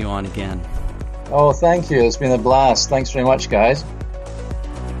having you on again. Oh, thank you. It's been a blast. Thanks very much, guys.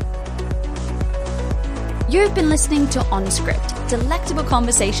 You've been listening to OnScript, delectable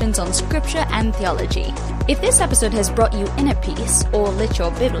conversations on scripture and theology. If this episode has brought you inner peace or lit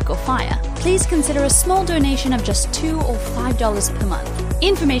your biblical fire, please consider a small donation of just $2 or $5 per month.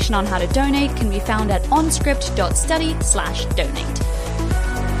 Information on how to donate can be found at onscript.study/donate.